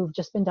people who've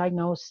just been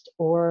diagnosed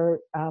or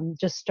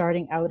just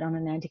starting out on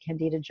an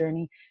anti-candida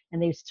journey, and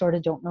they sort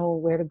of don't know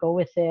where to go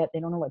with it. They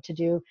don't know what to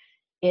do.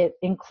 It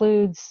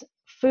includes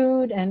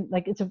food, and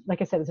like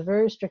I said, it's a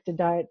very restricted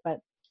diet, but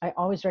I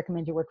always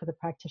recommend you work with a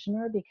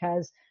practitioner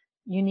because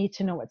you need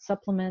to know what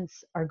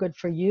supplements are good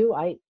for you.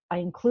 I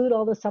include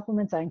all the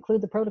supplements, I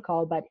include the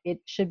protocol, but it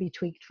should be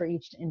tweaked for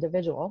each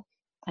individual,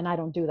 and I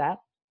don't do that.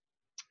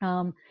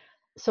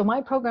 So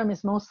my program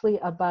is mostly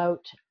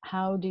about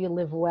how do you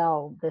live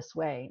well this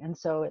way. And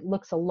so it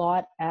looks a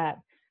lot at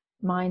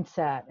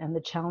mindset and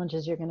the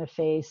challenges you're going to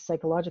face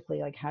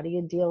psychologically. Like, how do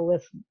you deal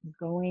with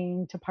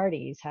going to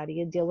parties? How do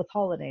you deal with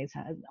holidays?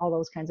 All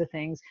those kinds of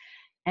things.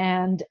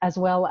 And as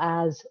well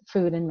as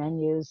food and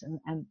menus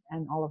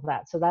and all of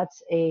that. So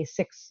that's a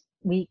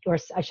 6-week, or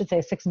I should say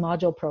a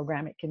 6-module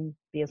program. It can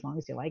be as long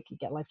as you like. You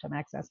get lifetime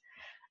access.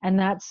 And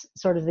that's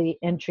sort of the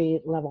entry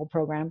level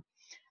program.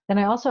 Then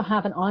I also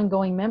have an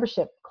ongoing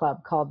membership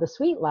club called The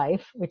Sweet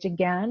Life, which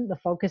again, the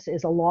focus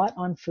is a lot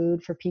on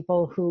food for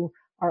people who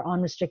are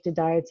on restricted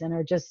diets and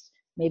are just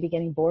maybe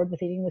getting bored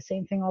with eating the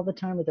same thing all the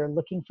time, or they're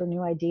looking for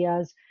new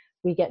ideas.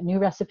 We get new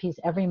recipes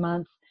every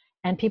month,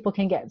 and people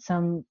can get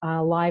some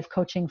live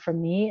coaching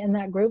from me in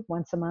that group.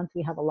 Once a month,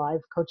 we have a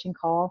live coaching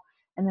call,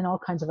 and then all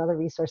kinds of other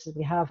resources.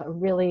 We have a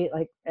really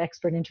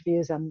expert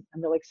interviews. I'm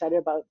really excited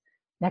about.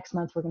 Next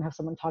month, we're going to have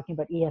someone talking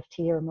about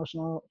EFT, or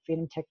emotional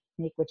freedom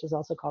technique, which is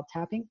also called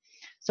tapping.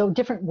 So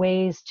different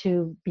ways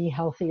to be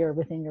healthier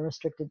within your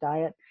restricted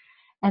diet.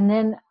 And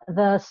then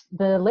the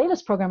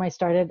latest program I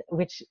started,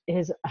 which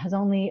has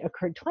only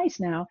occurred twice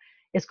now,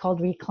 is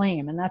called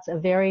Reclaim. And that's a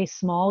very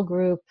small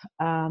group,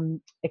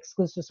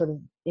 exclusive sort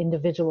of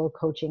individual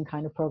coaching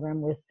kind of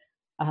program with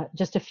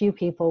just a few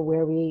people,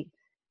 where we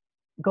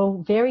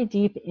go very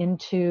deep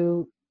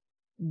into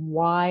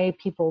why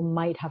people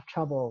might have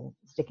trouble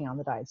sticking on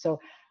the diet. So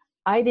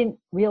I didn't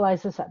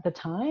realize this at the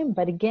time,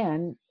 but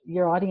again,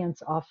 your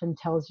audience often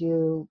tells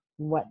you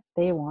what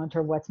they want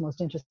or what's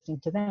most interesting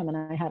to them. And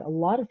I had a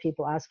lot of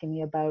people asking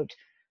me about,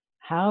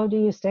 how do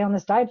you stay on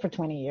this diet for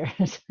 20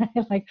 years?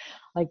 like,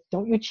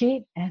 don't you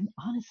cheat? And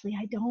honestly,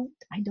 I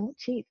don't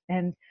cheat.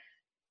 And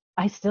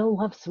I still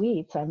love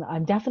sweets.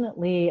 I'm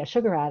definitely a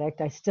sugar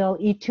addict. I still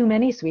eat too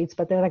many sweets,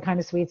 but they're the kind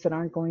of sweets that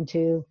aren't going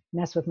to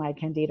mess with my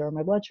candida or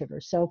my blood sugar.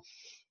 So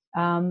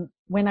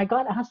when I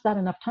got asked that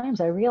enough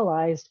times, I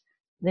realized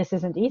this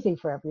isn't easy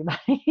for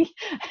everybody.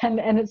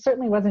 and it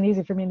certainly wasn't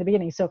easy for me in the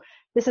beginning. So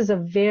this is a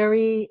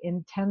very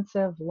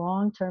intensive,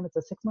 long-term, it's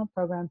a 6-month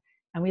program.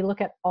 And we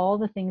look at all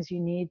the things you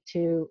need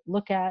to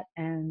look at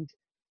and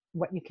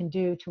what you can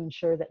do to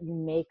ensure that you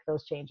make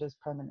those changes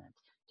permanent,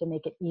 to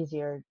make it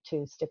easier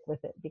to stick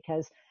with it.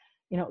 Because,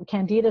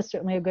 candida is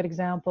certainly a good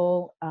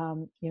example.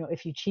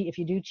 If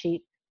you do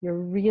cheat, you're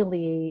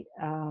really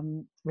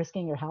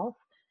risking your health.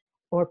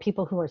 Or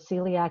people who are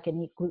celiac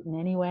and eat gluten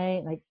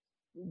anyway,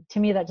 to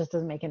me, that just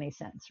doesn't make any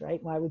sense, right?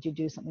 Why would you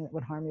do something that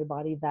would harm your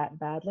body that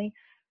badly?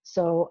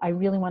 So I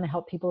really want to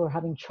help people who are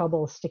having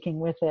trouble sticking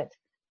with it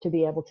to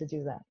be able to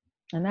do that.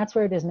 And that's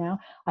where it is now.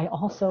 I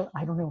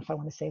don't know if I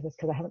want to say this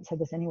because I haven't said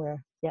this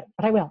anywhere yet,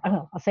 but I will.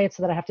 I'll say it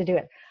so that I have to do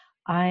it.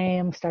 I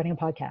am starting a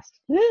podcast.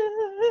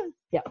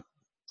 Yeah.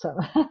 So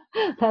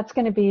that's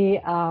going to be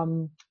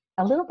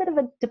a little bit of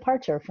a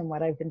departure from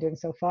what I've been doing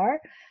so far.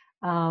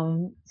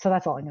 So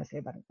that's all I'm going to say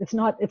about it.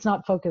 It's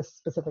not focused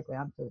specifically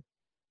on food.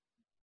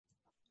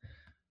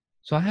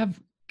 So I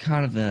have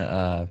kind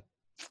of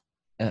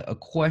a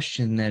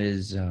question that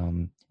is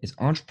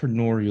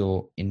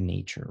entrepreneurial in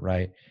nature,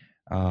 right?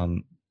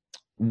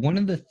 One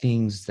of the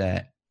things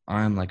that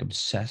I'm like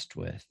obsessed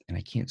with and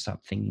I can't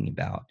stop thinking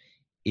about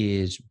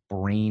is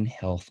brain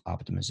health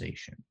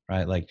optimization,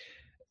 right? Like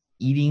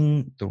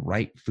eating the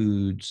right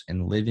foods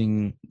and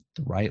living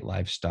the right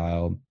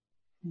lifestyle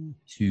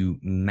to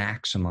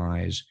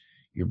maximize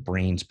your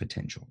brain's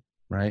potential,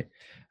 right?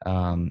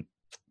 Can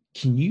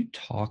you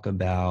talk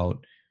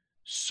about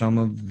some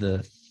of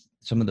the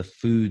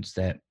foods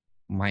that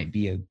might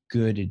be a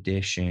good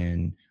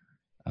addition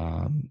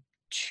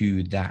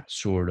to that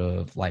sort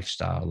of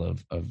lifestyle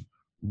of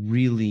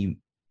really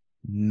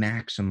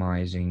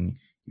maximizing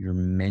your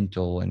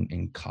mental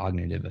and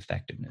cognitive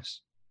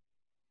effectiveness?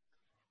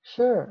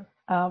 Sure.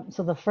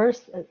 So the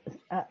first,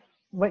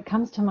 what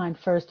comes to mind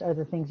first are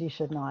the things you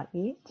should not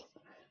eat.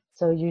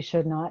 So you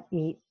should not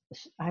eat,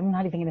 I'm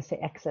not even going to say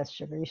excess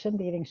sugar. You shouldn't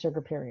be eating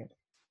sugar, period.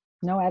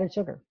 No added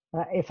sugar.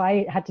 If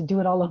I had to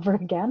do it all over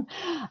again,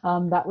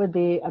 that would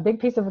be a big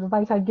piece of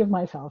advice I'd give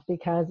myself,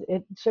 because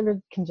sugar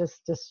can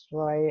just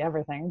destroy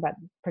everything, but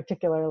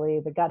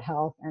particularly the gut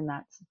health, and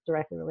that's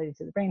directly related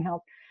to the brain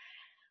health.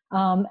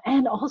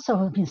 And also,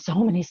 I mean, so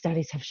many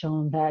studies have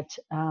shown that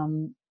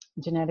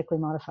genetically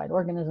modified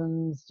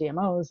organisms,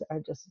 GMOs, are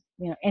just,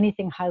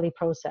 anything highly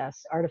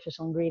processed,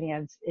 artificial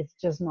ingredients, it's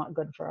just not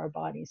good for our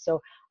bodies.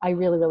 So I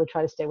really, really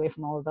try to stay away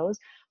from all of those.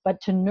 But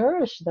to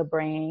nourish the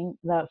brain,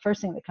 the first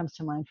thing that comes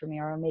to mind for me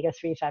are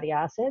omega-3 fatty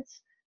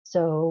acids.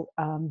 So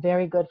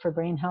very good for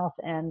brain health.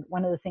 And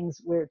one of the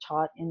things we're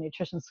taught in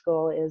nutrition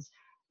school is,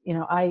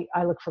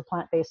 I look for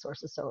plant-based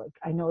sources. So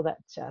I know that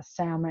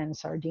salmon,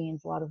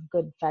 sardines, a lot of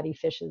good fatty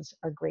fishes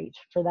are great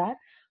for that.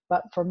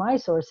 But for my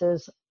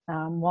sources,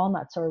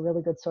 walnuts are a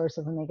really good source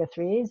of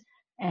omega-3s.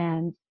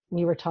 And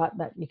we were taught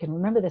that you can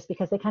remember this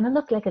because they kind of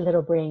look like a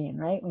little brain,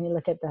 right? When you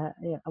look at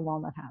a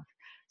walnut half.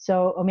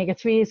 So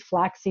omega-3s,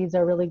 flax seeds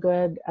are really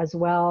good as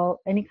well.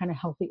 Any kind of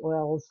healthy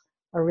oils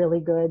are really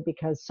good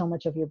because so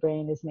much of your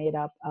brain is made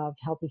up of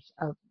healthy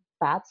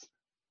fats.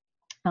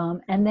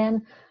 And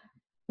then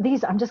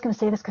these, I'm just going to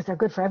say this because they're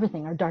good for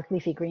everything, are dark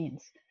leafy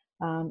greens.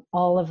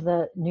 All of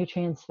the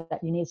nutrients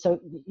that you need. So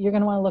you're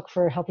going to want to look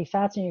for healthy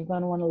fats, and you're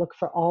going to want to look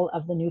for all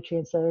of the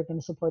nutrients that are going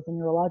to support the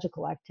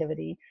neurological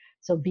activity.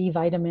 So B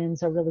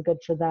vitamins are really good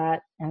for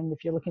that. And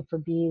if you're looking for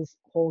Bs,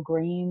 whole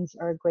grains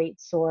are a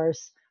great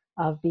source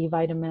of B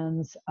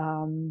vitamins.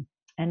 And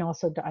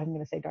also, I'm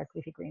going to say dark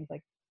leafy greens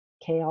like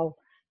kale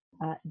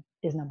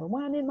is number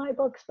one in my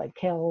books, but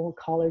kale,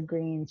 collard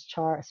greens,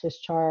 Swiss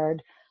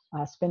chard,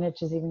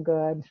 spinach is even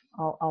good.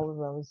 All of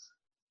those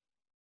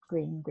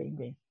green.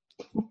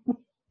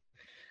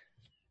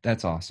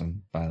 That's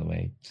awesome, by the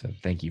way. So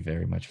thank you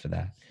very much for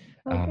that.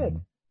 Oh,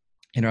 good.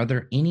 And are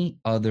there any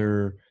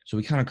other, so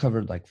we kind of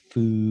covered like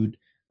food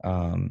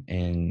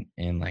and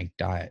like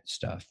diet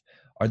stuff.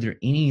 Are there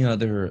any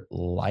other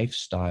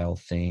lifestyle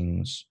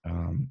things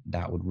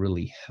that would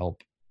really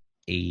help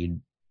aid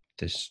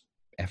this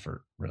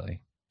effort,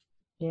 really?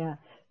 Yeah.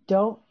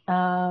 Don't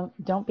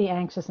be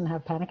anxious and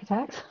have panic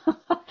attacks.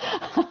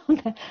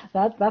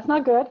 That's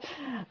not good.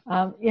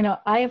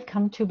 I have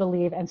come to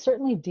believe, and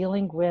certainly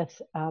dealing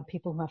with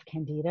people who have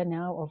candida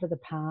now over the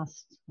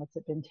past, what's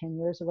it been, 10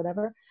 years or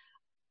whatever,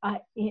 I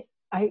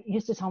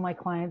used to tell my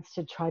clients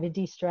to try to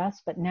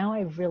de-stress, but now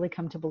I've really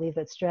come to believe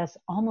that stress,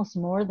 almost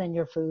more than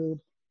your food,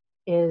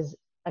 is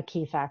a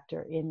key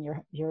factor in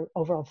your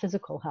overall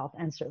physical health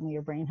and certainly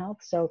your brain health.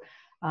 So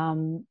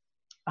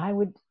I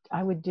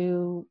would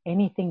do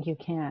anything you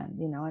can,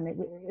 and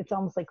it's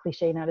almost like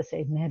cliche now to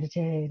say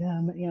meditate.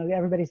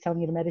 Everybody's telling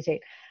you to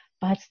meditate,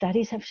 but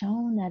studies have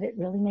shown that it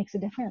really makes a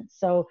difference.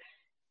 So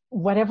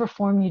whatever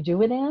form you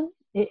do it in,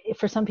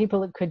 for some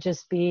people it could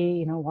just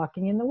be,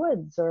 walking in the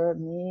woods or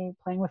me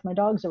playing with my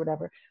dogs or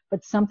whatever,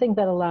 but something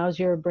that allows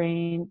your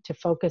brain to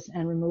focus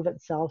and remove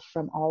itself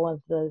from all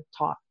of the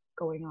talk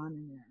going on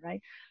in there,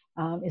 right,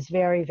 is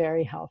very,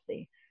 very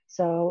healthy.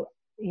 So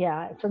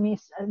yeah, for me,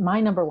 my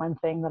number one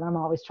thing that I'm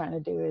always trying to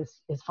do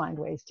is find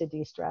ways to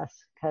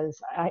de-stress,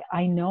 because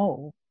I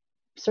know,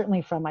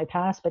 certainly from my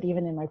past, but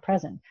even in my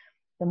present,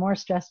 the more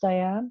stressed I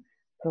am,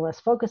 the less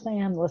focused I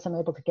am, the less I'm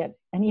able to get.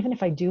 And even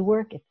if I do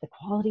work, if the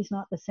quality's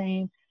not the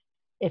same,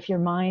 if your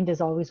mind is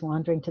always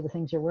wandering to the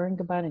things you're worrying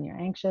about and you're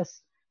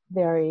anxious,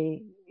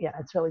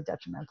 it's really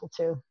detrimental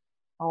to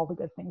all the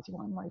good things you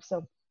want in life.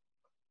 So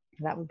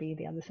that would be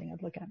the other thing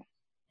I'd look at.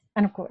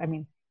 And of course, I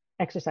mean,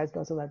 exercise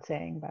goes without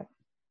saying, but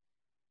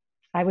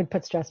I would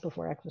put stress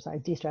before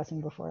exercise,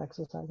 de-stressing before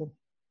exercising,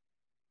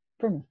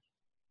 for me.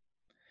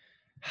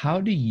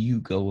 How do you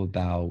go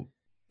about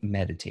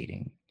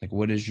meditating? Like,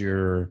 what is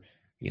your,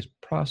 I guess,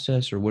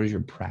 process, or what does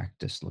your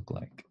practice look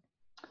like?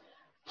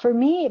 For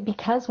me,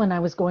 because when I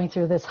was going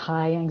through this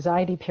high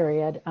anxiety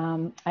period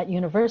at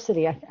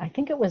university, I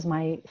think it was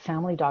my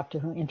family doctor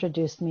who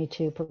introduced me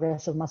to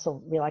progressive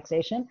muscle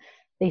relaxation.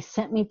 They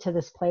sent me to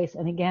this place,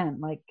 and again,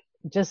 like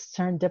just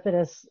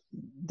serendipitous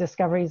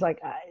discoveries.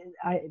 Like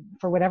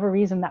for whatever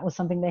reason, that was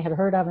something they had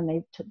heard of, and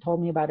they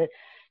told me about it.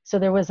 So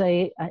there was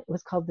it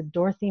was called the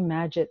Dorothy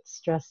Magid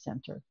Stress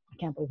Center. I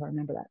can't believe I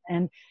remember that.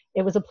 And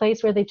it was a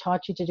place where they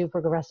taught you to do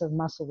progressive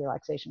muscle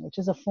relaxation, which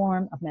is a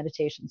form of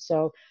meditation.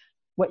 So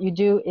what you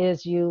do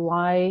is you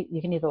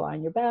can either lie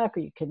on your back or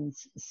you can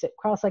sit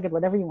cross-legged,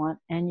 whatever you want,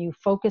 and you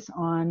focus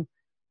on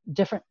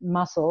different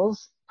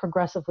muscles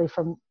progressively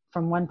from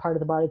one part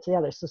of the body to the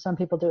other. So some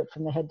people do it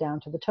from the head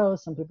down to the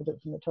toes, some people do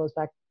it from the toes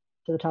back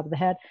to the top of the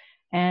head,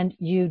 and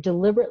you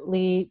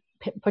deliberately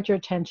put your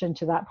attention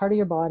to that part of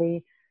your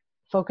body,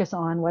 focus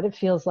on what it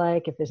feels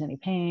like, if there's any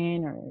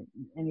pain or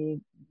any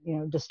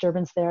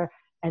disturbance there,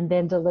 and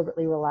then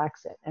deliberately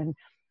relax it. And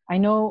I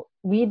know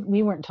we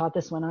weren't taught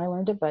this when I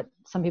learned it, but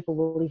some people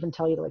will even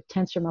tell you to like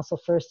tense your muscle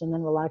first and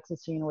then relax it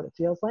so you know what it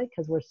feels like,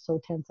 because we're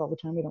so tense all the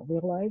time we don't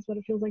realize what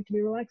it feels like to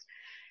be relaxed.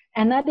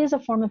 And that is a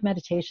form of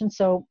meditation.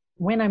 So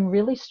when I'm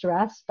really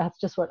stressed, that's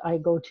just what I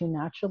go to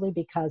naturally,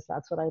 because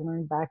that's what I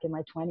learned back in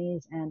my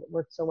 20s and it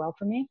worked so well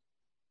for me.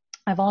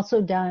 I've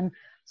also done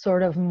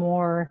sort of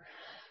more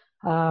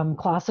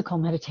classical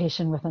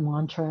meditation with a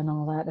mantra and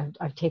all that.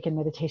 I've taken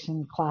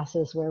meditation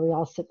classes where we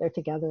all sit there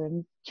together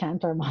and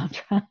chant our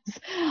mantras.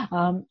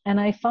 And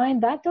I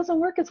find that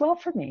doesn't work as well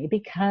for me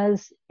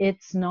because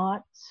it's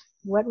not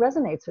what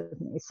resonates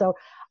with me. So,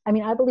 I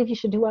mean, I believe you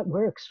should do what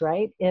works,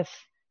 right? If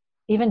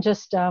even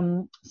just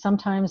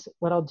sometimes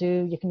what I'll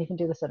do, you can even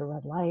do this at a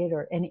red light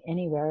or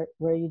anywhere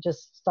where you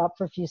just stop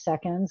for a few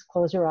seconds,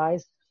 close your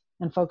eyes,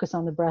 and focus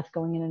on the breath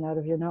going in and out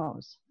of your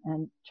nose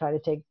and try to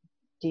take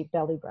deep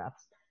belly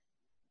breaths.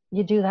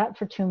 You do that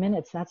for 2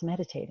 minutes, that's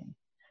meditating.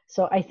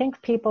 So I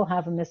think people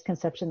have a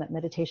misconception that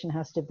meditation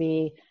has to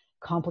be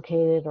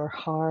complicated or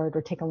hard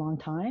or take a long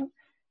time.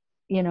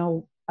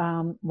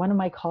 One of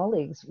my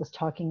colleagues was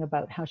talking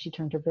about how she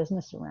turned her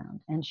business around.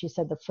 And she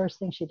said the first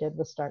thing she did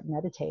was start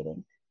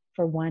meditating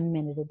for 1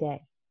 minute a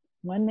day.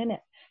 1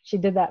 minute. She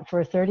did that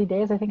for 30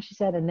 days, I think she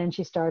said. And then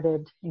she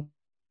started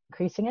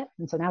increasing it.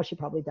 And so now she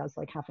probably does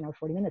like half an hour,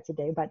 40 minutes a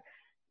day. But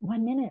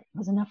 1 minute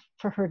was enough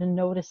for her to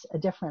notice a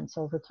difference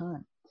over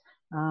time.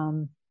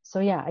 So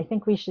yeah, I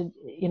think we should,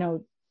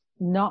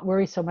 not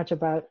worry so much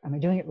about, am I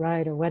doing it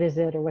right? Or what is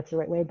it? Or what's the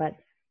right way? But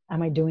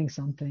am I doing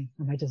something?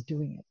 Am I just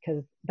doing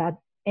it? Because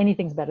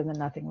anything's better than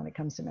nothing when it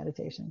comes to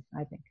meditation,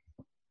 I think.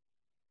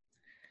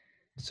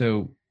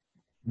 So,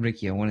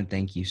 Ricki, I want to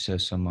thank you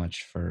so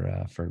much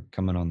for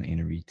coming on the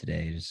interview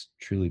today. It's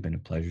truly been a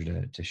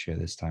pleasure to share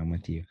this time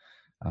with you.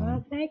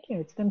 Well, thank you.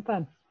 It's been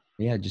fun.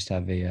 Yeah, just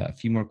have a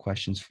few more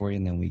questions for you,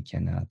 and then we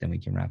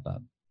can wrap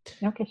up.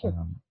 Okay, sure.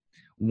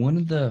 One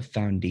of the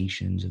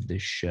foundations of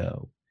this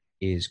show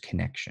is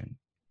connection,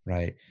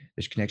 right?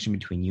 There's connection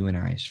between you and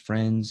I as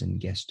friends and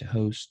guest to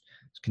host.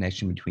 There's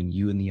connection between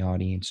you and the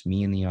audience,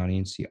 me and the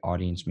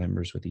audience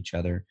members with each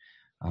other.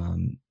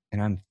 And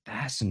I'm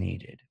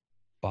fascinated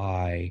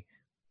by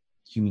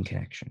human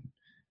connection.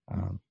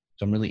 So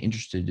I'm really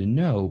interested to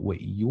know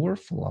what your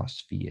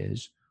philosophy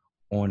is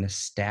on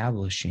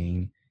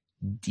establishing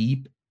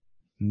deep,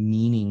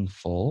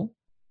 meaningful,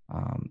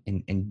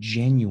 and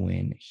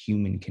genuine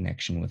human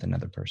connection with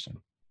another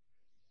person.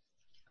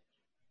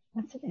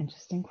 That's an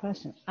interesting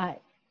question. I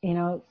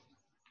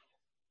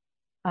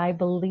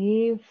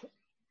believe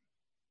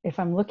if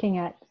I'm looking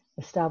at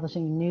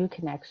establishing new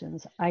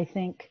connections, I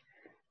think,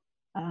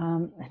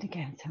 and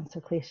again, it sounds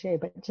so cliche,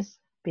 but just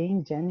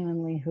being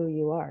genuinely who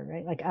you are,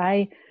 right? Like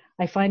I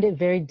find it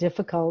very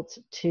difficult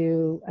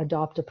to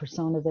adopt a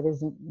persona that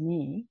isn't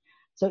me.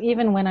 So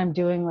even when I'm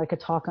doing like a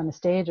talk on a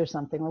stage or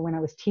something, or when I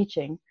was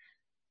teaching,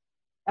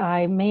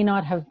 I may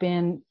not have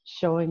been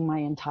showing my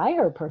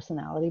entire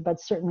personality, but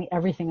certainly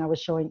everything I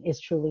was showing is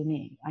truly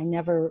me. I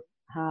never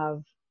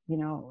have,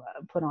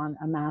 put on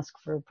a mask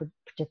for a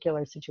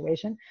particular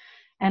situation.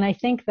 And I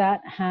think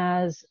that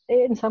has,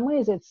 in some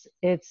ways,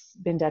 it's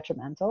been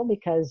detrimental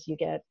because you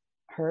get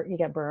hurt, you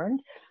get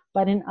burned.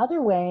 But in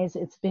other ways,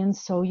 it's been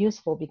so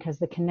useful because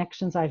the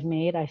connections I've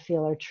made, I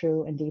feel are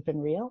true and deep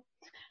and real.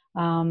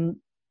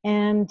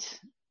 And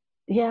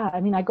yeah,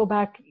 I mean, I go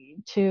back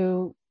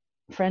to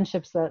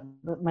friendships that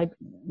my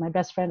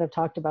best friend I've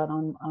talked about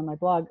on my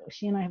blog.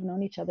 She and I have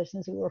known each other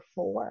since we were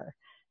 4.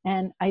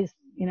 And I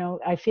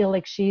feel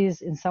like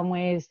she's in some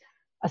ways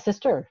a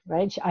sister,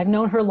 right? I've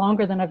known her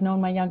longer than I've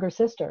known my younger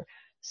sister.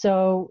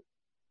 So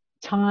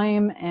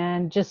time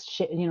and just,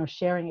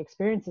 sharing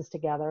experiences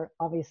together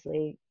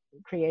obviously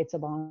creates a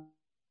bond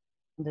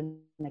and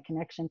a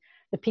connection.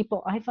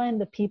 I find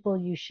the people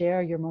you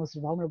share your most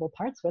vulnerable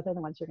parts with are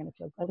the ones you're going to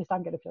feel, at least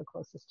I'm going to feel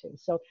closest to.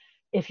 So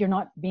if you're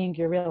not being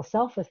your real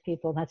self with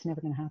people, that's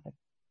never going to happen.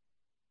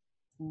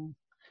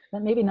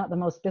 That maybe not the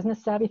most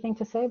business savvy thing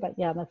to say, but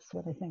yeah, that's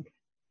what I think.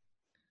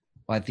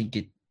 Well, I think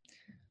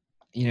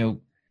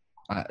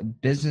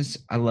Business,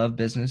 I love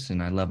business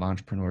and I love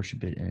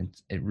entrepreneurship, and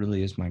it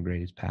really is my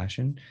greatest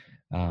passion.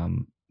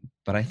 Um,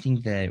 but I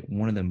think that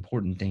one of the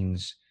important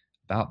things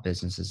about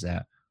business is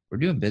that we're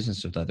doing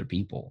business with other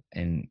people.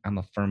 And I'm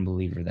a firm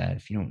believer that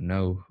if you don't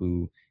know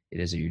who it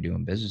is that you're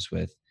doing business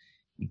with,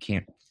 you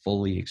can't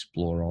fully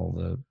explore all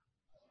the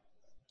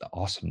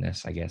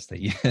awesomeness, I guess, that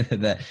you,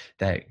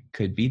 that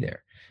could be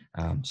there.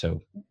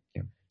 So,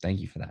 thank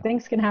you for that.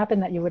 Things can happen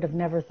that you would have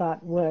never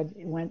thought would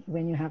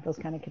when you have those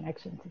kind of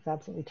connections. It's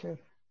absolutely true.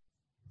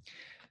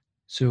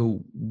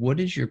 So, what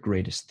is your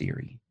greatest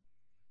theory?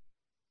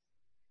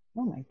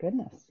 Oh my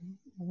goodness.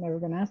 I've never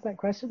been asked that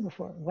question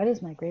before. What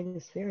is my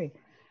greatest theory?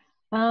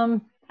 I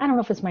don't know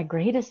if it's my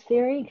greatest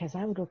theory, because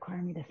that would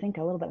require me to think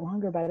a little bit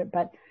longer about it.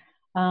 But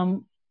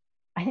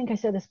I think I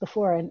said this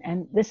before,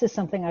 and this is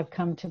something I've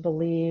come to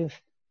believe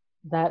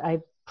that I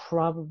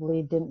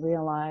probably didn't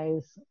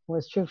realize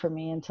was true for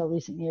me until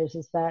recent years,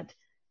 is that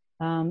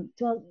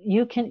well,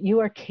 you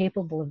are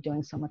capable of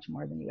doing so much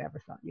more than you ever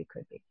thought you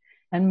could be.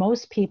 And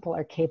most people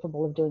are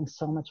capable of doing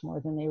so much more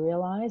than they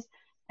realize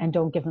and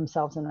don't give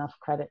themselves enough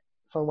credit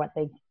for what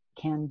they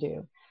can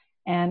do.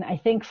 And I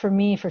think for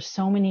me, for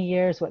so many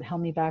years, what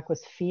held me back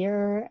was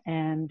fear,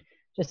 and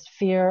just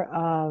fear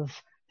of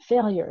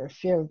failure,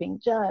 fear of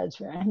being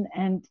judged.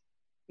 And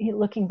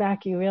looking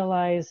back, you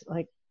realize,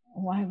 like,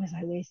 why was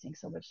I wasting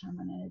so much time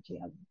and energy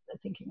on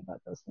thinking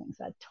about those things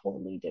that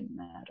totally didn't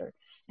matter?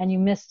 And you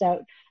missed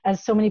out,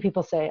 as so many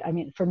people say. I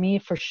mean, for me,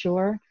 for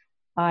sure,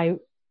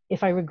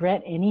 if I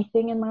regret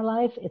anything in my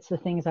life, it's the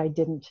things I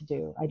didn't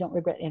do. I don't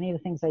regret any of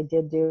the things I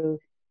did do,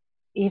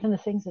 even the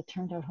things that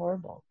turned out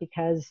horrible,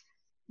 because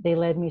they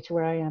led me to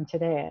where I am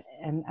today.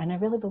 And I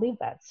really believe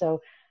that.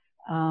 So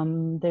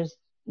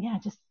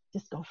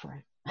just go for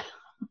it.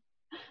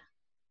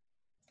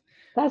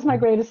 That's my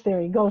greatest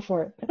theory. Go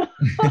for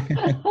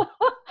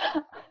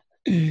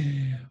it.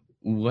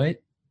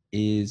 What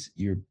is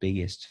your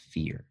biggest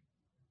fear?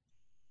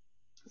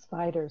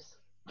 Spiders.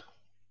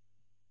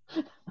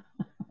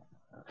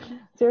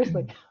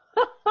 Seriously.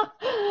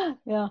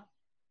 Yeah.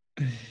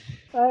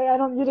 I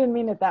don't. You didn't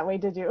mean it that way,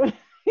 did you?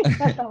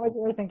 That's not what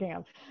you were thinking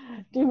of.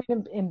 Do you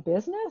mean in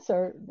business,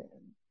 or?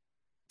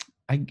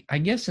 I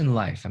guess in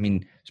life. I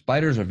mean,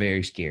 spiders are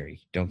very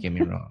scary. Don't get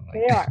me wrong.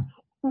 They are.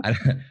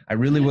 I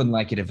really wouldn't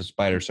like it if a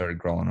spider started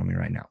crawling on me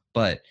right now.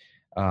 But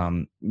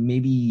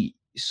maybe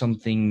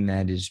something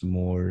that is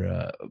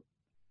more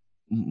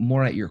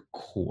at your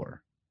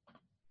core.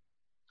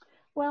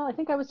 Well, I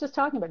think I was just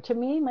talking about. To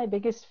me, my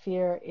biggest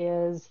fear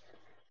is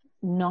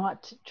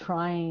not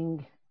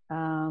trying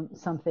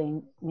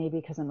something, maybe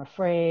because I'm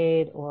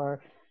afraid,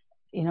 or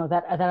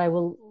that I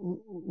will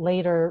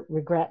later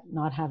regret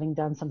not having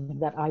done something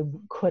that I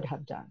could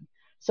have done.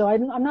 So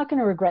I'm not going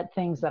to regret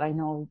things that I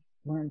know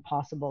were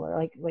impossible, or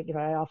like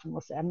I often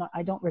will say,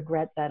 I don't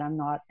regret that I'm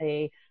not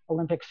a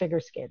Olympic figure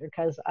skater,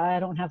 because I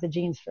don't have the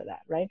genes for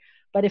that, right?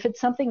 But if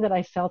it's something that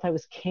I felt I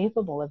was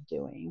capable of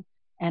doing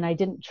and I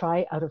didn't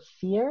try out of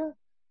fear,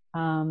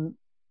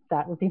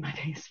 that would be my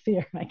biggest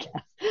fear, I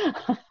guess.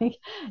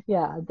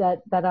 Yeah,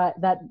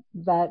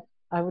 that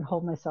I would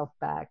hold myself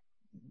back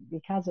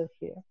because of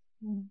fear.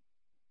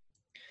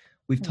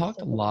 We've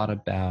talked a lot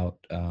about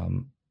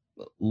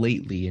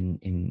lately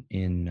in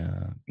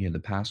the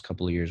past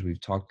couple of years.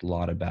 We've talked a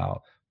lot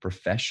about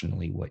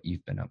professionally what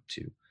you've been up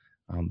to,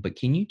 but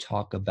can you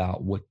talk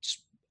about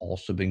what's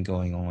also been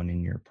going on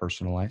in your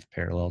personal life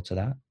parallel to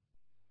that?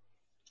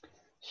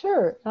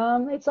 Sure.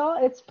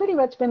 It's pretty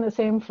much been the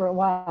same for a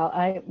while.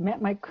 I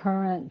met my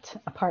current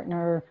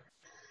partner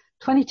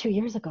 22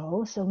 years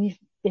ago, so we've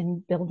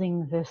been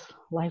building this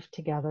life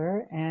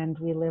together, and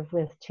we live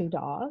with 2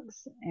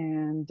 dogs,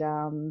 and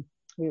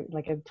we,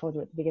 like I told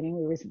you at the beginning,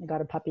 we recently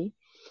got a puppy.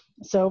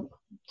 So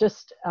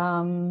just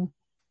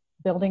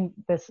building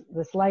this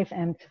life,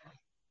 and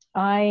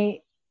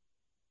I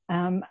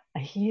am a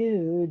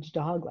huge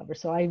dog lover,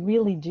 so I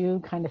really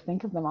do kind of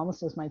think of them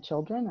almost as my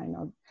children. I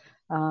know,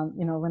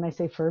 when I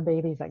say fur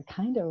babies, I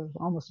kind of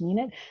almost mean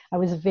it. I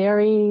was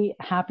very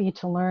happy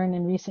to learn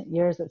in recent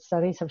years that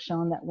studies have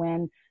shown that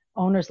when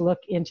owners look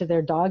into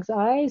their dog's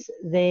eyes,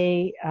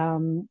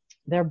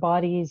 their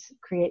bodies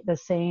create the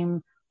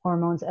same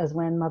hormones as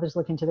when mothers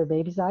look into their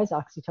baby's eyes,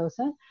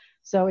 oxytocin.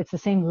 So it's the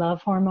same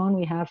love hormone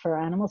we have for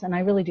animals, and I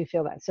really do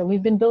feel that. So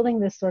we've been building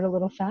this sort of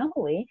little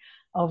family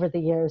over the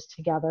years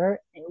together,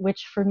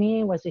 which for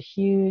me was a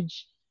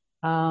huge,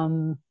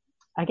 I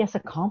guess,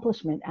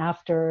 accomplishment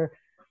after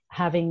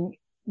having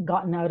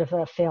gotten out of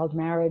a failed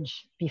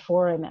marriage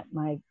before I met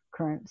my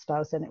current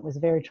spouse, and it was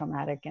very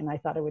traumatic, and I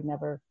thought I would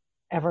never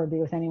ever be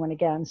with anyone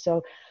again.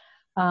 So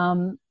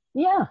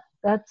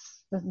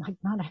that's like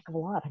not a heck of a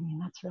lot. I mean,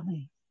 that's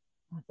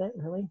it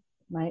really.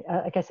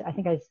 Like I said,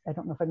 I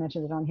don't know if I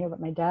mentioned it on here,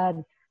 but my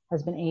dad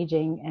has been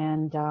aging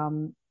and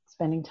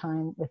spending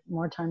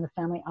more time with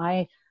family.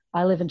 I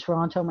live in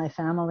Toronto. My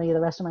family, the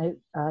rest of my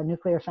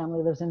nuclear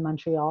family, lives in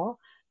Montreal.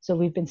 So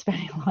we've been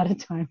spending a lot of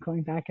time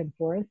going back and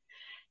forth.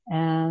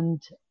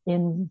 And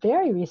in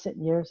very recent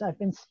years, I've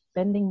been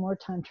spending more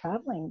time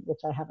traveling,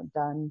 which I haven't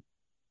done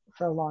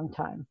for a long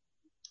time.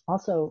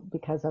 also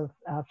because of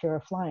fear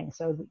of flying.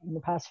 So in the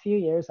past few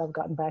years, I've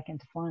gotten back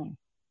into flying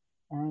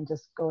and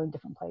just going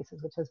different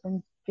places, which has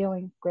been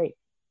feeling great.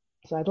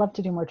 So I'd love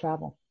to do more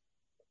travel.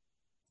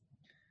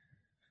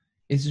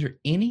 Is there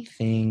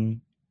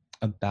anything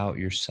about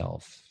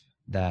yourself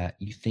that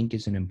you think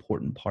is an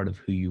important part of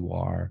who you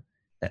are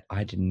that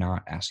I did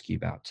not ask you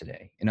about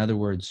today? In other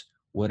words,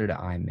 what did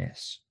I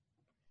miss?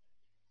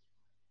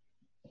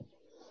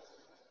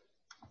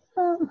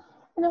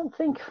 I don't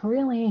think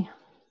really,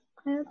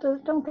 I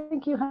don't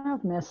think you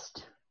have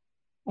missed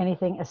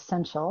anything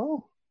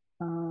essential.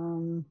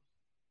 I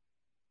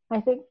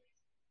think,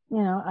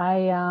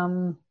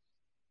 yeah,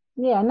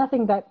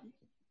 nothing that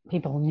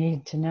people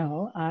need to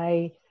know.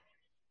 I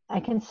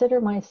consider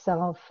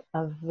myself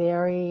a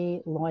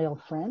very loyal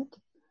friend.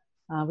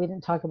 We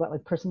didn't talk about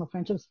like personal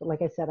friendships, but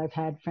like I said, I've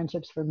had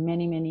friendships for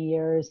many, many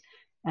years.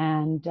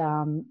 And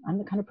I'm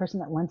the kind of person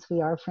that once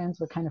we are friends,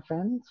 we're kind of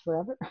friends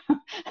forever.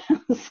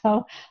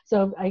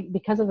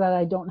 Because of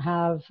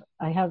that,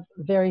 I have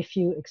very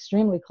few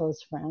extremely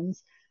close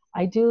friends.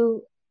 I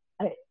do,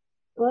 I,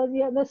 well,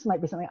 yeah, this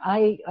might be something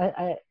I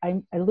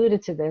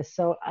alluded to this.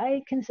 So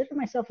I consider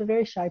myself a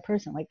very shy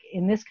person. Like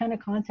in this kind of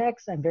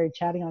context, I'm very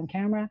chatty on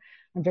camera.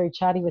 I'm very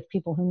chatty with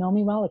people who know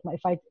me well. Like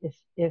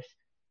if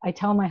I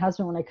tell my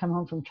husband when I come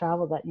home from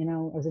travel that, I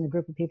was in a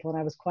group of people and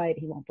I was quiet,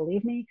 he won't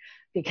believe me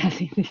because,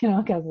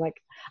 because like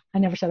I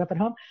never shut up at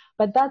home.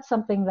 But that's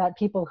something that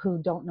people who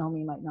don't know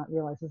me might not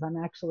realize is I'm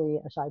actually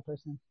a shy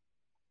person.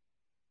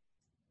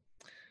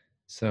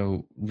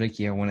 So,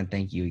 Ricki, I want to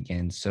thank you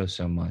again so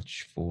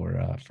much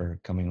for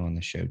coming on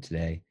the show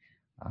today.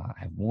 I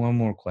have one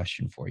more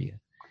question for you,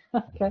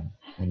 Okay.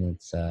 and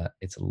it's a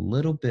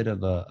little bit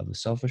of a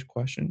selfish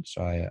question,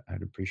 so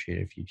I'd appreciate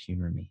it if you'd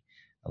humor me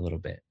a little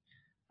bit.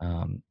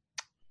 Um,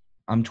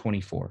 I'm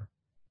 24,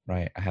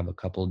 right? I have a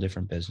couple of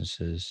different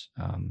businesses.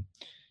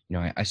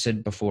 I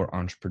said before,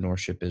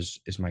 entrepreneurship is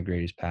my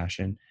greatest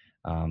passion.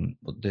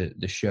 But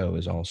the show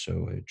is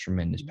also a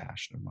tremendous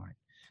passion of mine.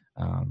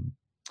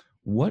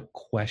 What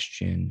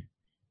question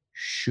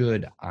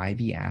should I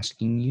be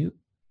asking you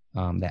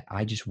that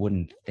I just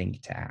wouldn't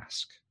think to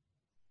ask?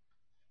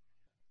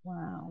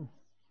 Wow.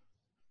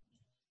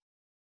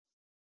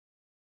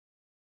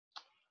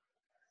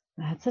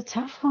 That's a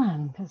tough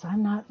one because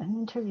I'm not an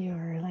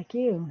interviewer like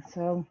you.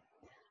 So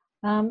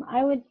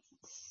I would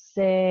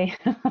say,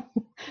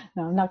 no,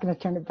 I'm not going to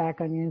turn it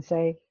back on you and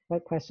say,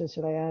 what questions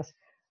should I ask?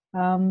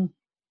 Um,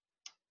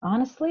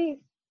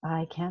 Honestly,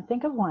 I can't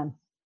think of one.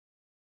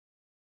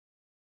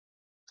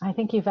 I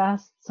think you've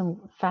asked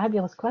some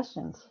fabulous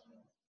questions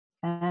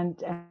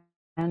and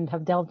and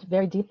have delved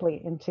very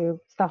deeply into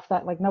stuff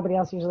that like nobody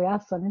else usually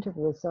asks on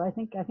interviews. So I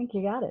think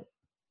you got it.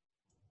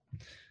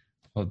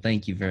 Well,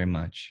 thank you very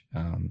much.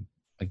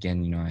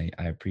 Again,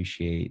 I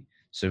appreciate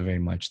so very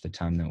much the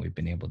time that we've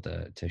been able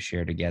to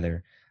share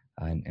together,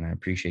 and I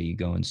appreciate you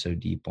going so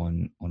deep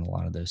on a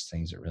lot of those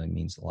things. It really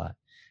means a lot,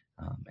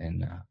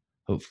 and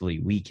hopefully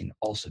we can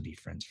also be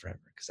friends forever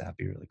because that'd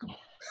be really cool.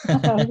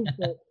 That would be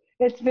great.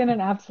 It's been an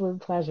absolute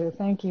pleasure.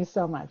 Thank you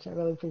so much. I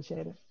really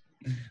appreciate it.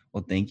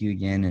 Well, thank you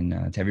again,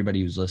 and to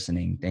everybody who's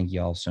listening, thank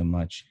you all so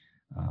much.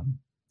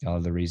 Y'all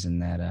are the reason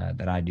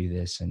that I do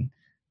this, and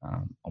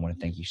I want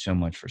to thank you so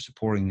much for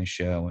supporting the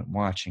show and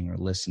watching or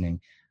listening.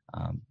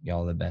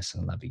 Y'all are the best,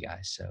 and I love you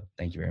guys. So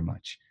thank you very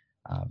much.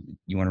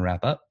 You want to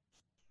wrap up?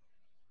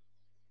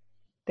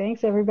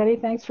 Thanks, everybody.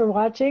 Thanks for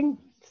watching.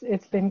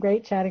 It's been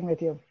great chatting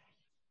with you.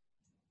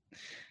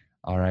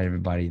 All right,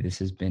 everybody. This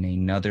has been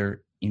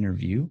another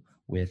interview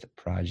with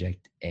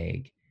Project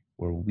Egg,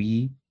 where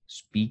we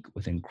speak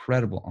with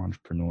incredible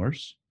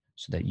entrepreneurs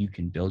so that you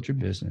can build your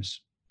business,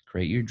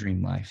 create your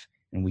dream life,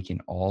 and we can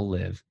all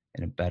live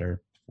in a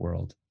better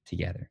world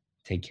together.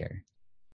 Take care.